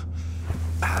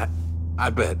 I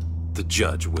bet The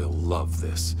judge will love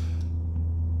this.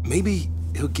 Maybe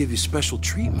he'll give you special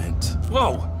treatment.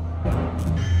 Whoa!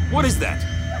 What is that?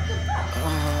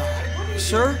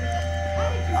 Sir?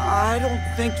 I don't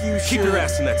think you should... Keep your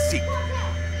ass in that seat.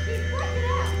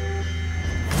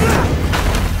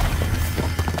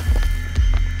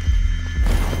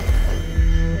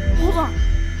 Hold on.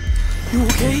 You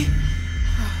okay?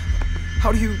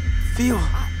 How do you feel?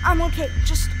 I'm okay.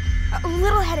 Just a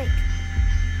little headache.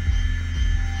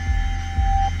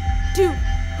 Dude,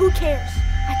 who cares?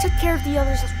 I took care of the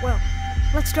others as well.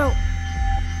 Let's go.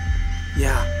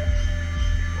 Yeah.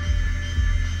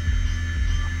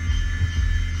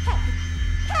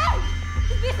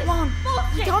 Come on,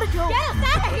 we gotta go. Get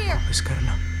us out of here!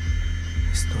 Escarna,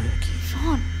 estoy aquí.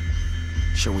 Sean.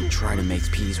 Shall we try to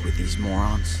make peace with these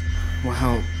morons?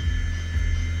 Well,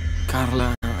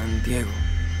 Carla and Diego,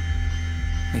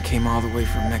 they came all the way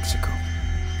from Mexico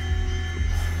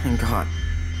and got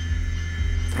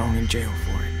thrown in jail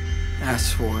for it.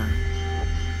 As for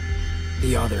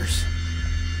the others,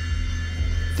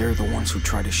 they're the ones who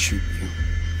try to shoot you.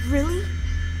 Really?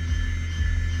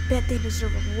 Bet they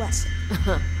deserve a lesson.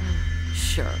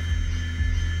 Sure.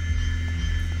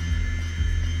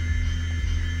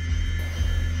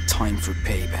 Time for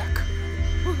payback.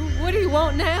 What do you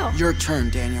want now? Your turn,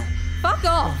 Daniel. Fuck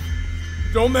off!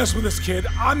 Don't mess with this kid.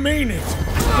 I mean it.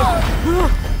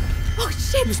 Oh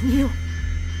shit! Dios mío.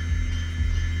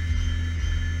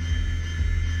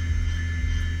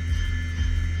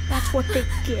 That's what they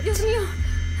get. Dios mío.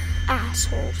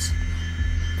 Assholes.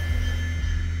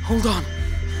 Hold on.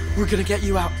 We're gonna get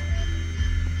you out.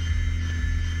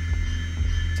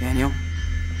 Daniel?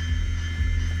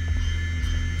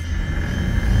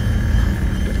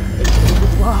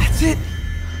 Wow. That's it!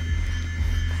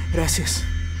 Gracias.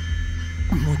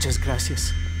 Muchas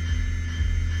gracias.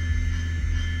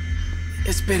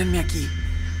 Espérenme aquí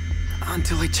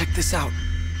until I check this out.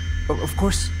 Of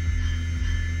course.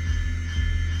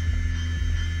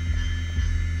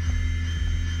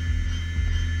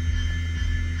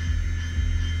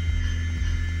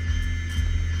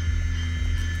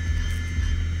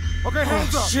 Okay,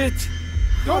 hands up. Shit!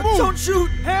 Don't move. Don't shoot!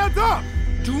 Hands up.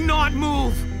 Do not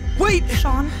move. Wait!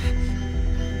 Sean?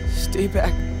 Stay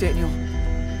back, Daniel.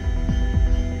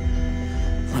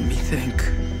 Let me think.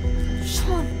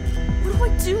 Sean, what do I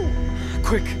do?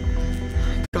 Quick.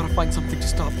 I gotta find something to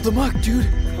stop the muck, dude.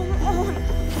 Come on.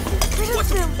 What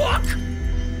the fuck?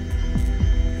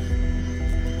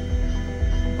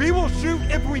 We will shoot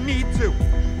if we need to.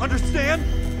 Understand?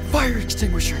 Fire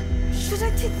extinguisher. Should I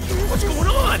take care of What's this? going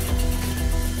on?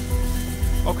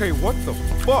 Okay, what the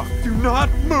fuck? Do not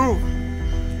move.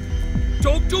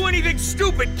 Don't do anything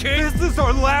stupid, kid. This is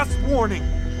our last warning.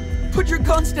 Put your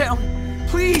guns down,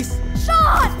 please.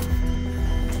 Sean!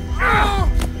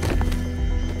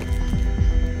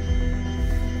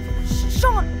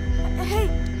 Sean! Hey,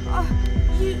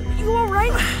 you all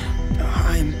right?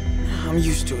 I'm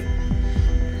used to it.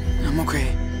 I'm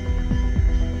okay.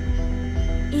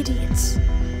 Idiots.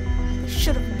 They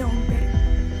should have known better.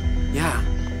 Yeah.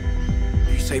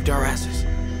 You saved our asses.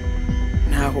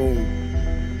 Now,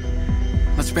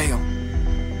 let's bail.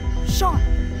 Sean,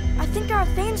 I think our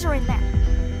things are in there.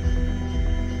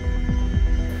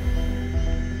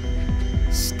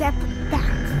 Step back.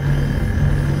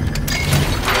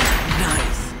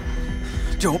 Nice.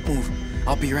 Don't move.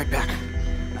 I'll be right back.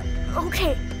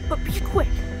 Okay, but be quick.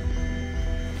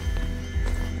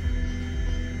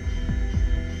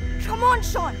 Come on,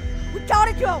 Sean. We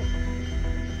gotta go.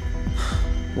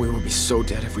 We would be so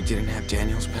dead if we didn't have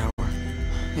Daniel's power.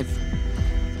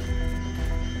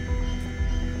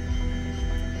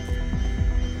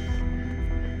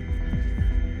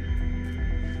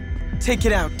 Take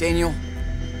it out, Daniel.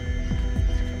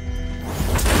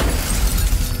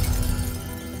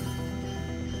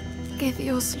 Que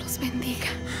Dios los bendiga.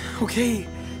 Okay,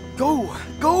 go,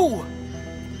 go!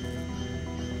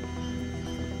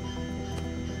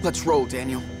 Let's roll,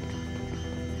 Daniel.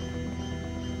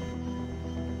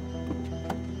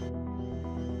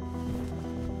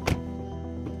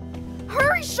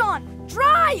 Hurry, Sean!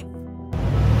 Drive!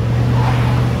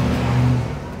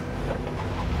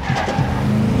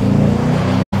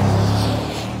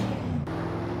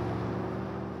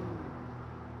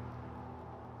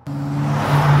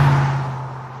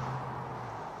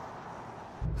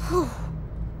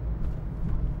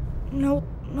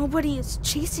 Nobody is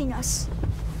chasing us.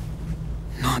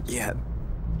 Not yet.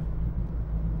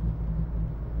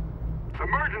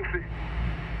 Emergency!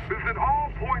 This is an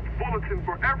all-points bulletin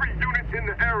for every unit in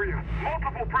the area.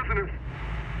 Multiple prisoners,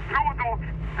 2 adults,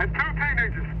 and 2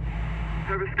 teenagers.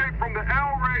 have escaped from the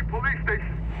El Rey police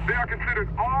station. They are considered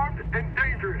armed and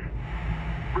dangerous.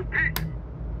 Repeat.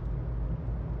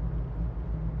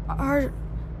 Are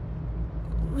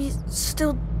we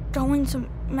still going to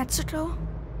Mexico?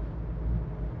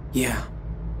 Yeah.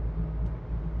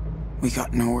 We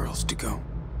got nowhere else to go.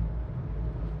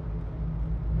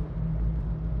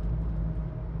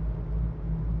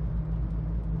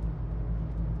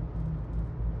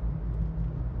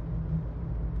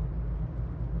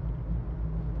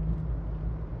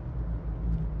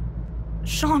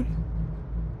 Sean,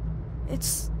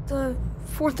 it's the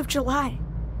 4th of July.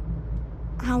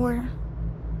 Our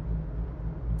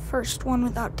first one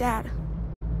without Dad.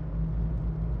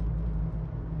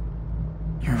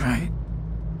 You're right.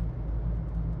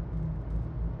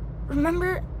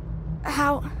 Remember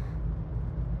how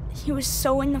he was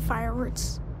so into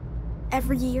fireworks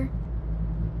every year?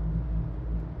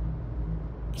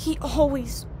 He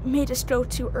always made us go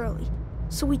too early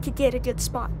so we could get a good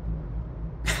spot.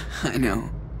 I know.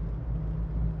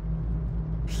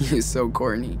 He was so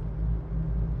corny.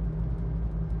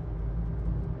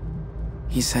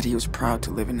 He said he was proud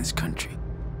to live in his country.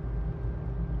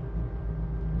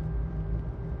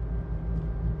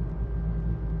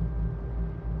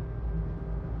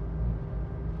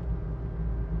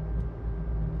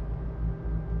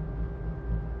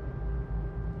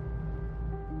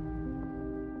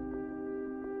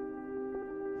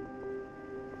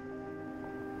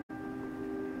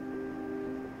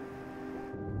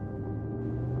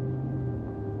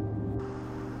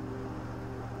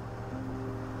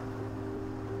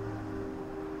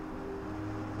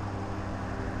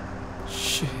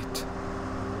 Shit.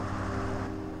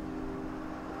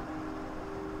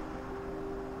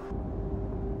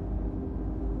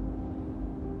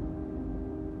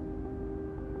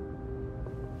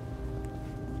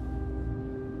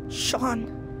 Sean,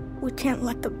 we can't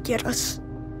let them get us.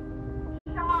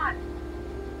 Sean!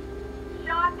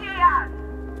 Sean Diaz!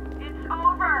 It's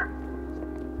over!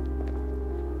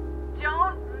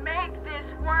 Don't make this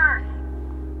worse!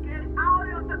 Get out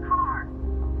of the car!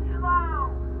 Slow!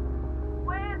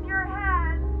 With your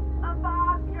hands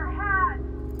above your head!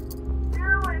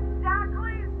 Do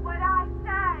exactly what I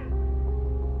say!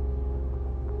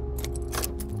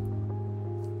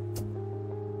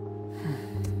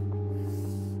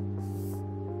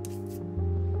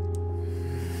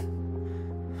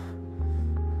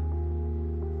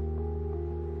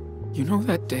 You know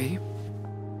that day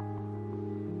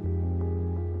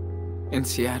in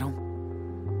Seattle?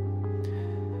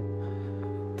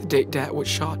 The day Dad was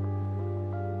shot?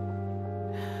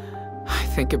 I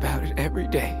think about it every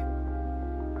day.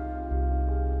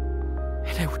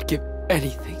 And I would give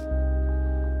anything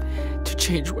to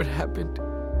change what happened.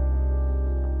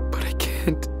 But I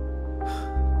can't.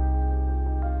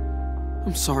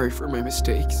 I'm sorry for my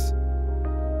mistakes.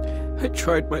 I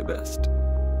tried my best.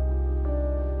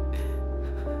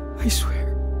 I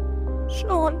swear.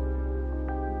 Sean.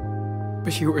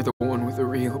 But you were the one with the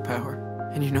real power,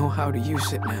 and you know how to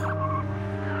use it now.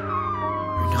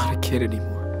 You're not a kid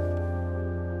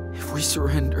anymore. If we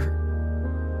surrender,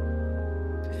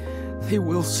 they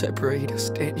will separate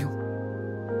us, Daniel.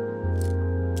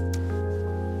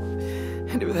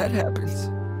 And if that happens,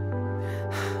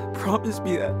 promise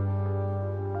me that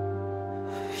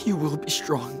you will be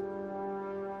strong.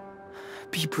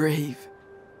 Be brave.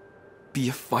 Be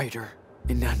a fighter,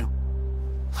 Enano,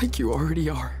 like you already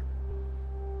are.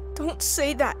 Don't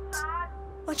say that.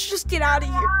 Let's just get out of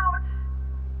here.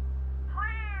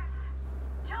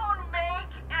 Please, don't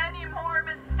make any more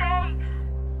mistakes.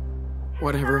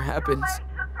 Whatever happens,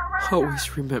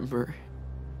 always remember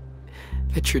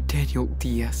that you're Daniel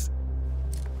Diaz.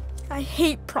 I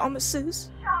hate promises.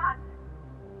 Sean,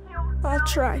 I'll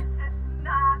try. this is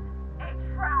not a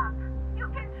trap. You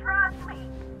can trust me.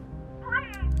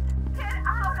 Please, get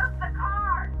out of the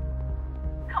car.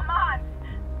 Come on.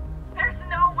 There's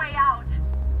no way out.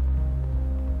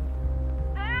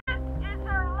 This is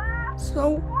our last So,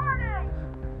 warning.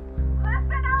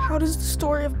 Listen up. how does the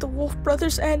story of the Wolf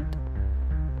Brothers end?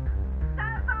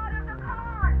 Step out of the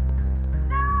car.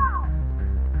 Now.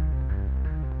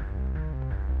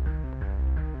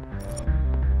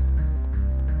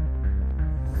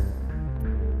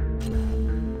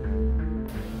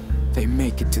 They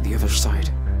make it to the other side.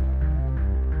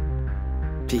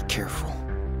 Be careful.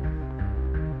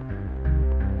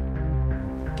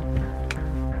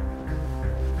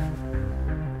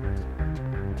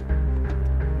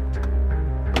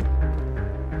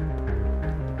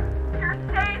 You're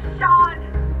safe, Sean.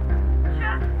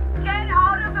 Just get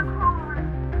out of the car.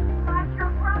 Like your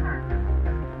brother.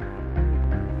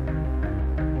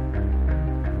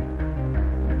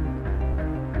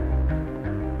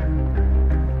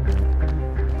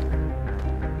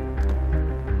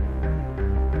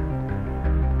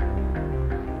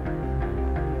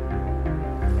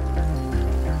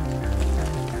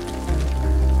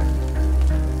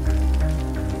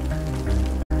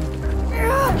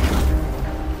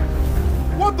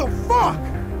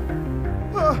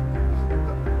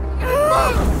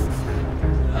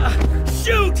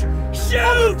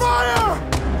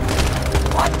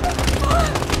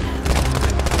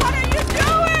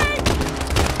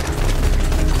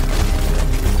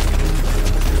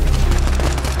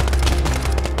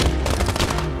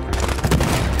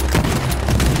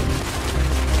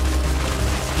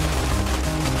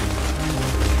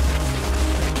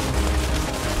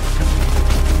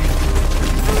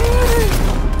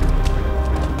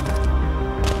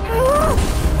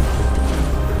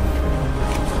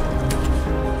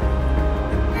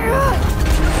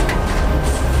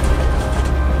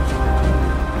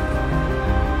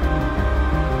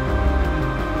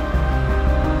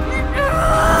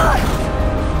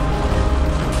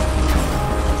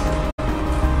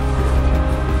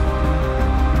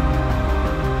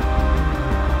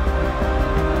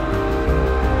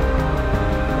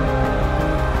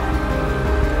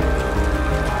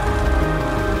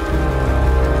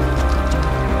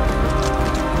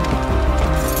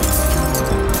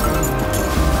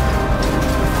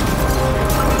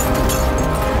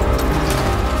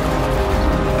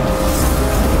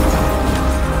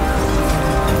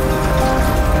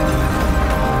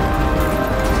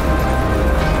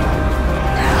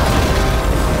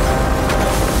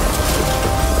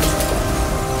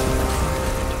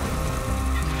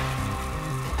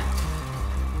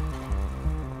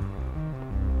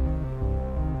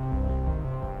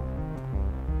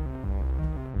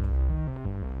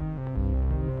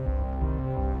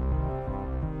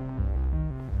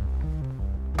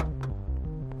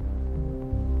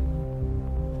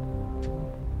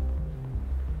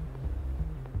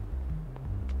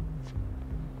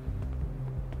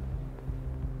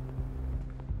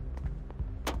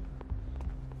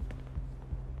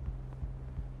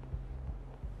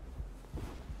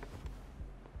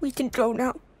 We can go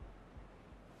now.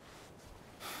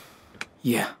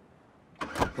 Yeah.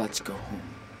 Let's go home.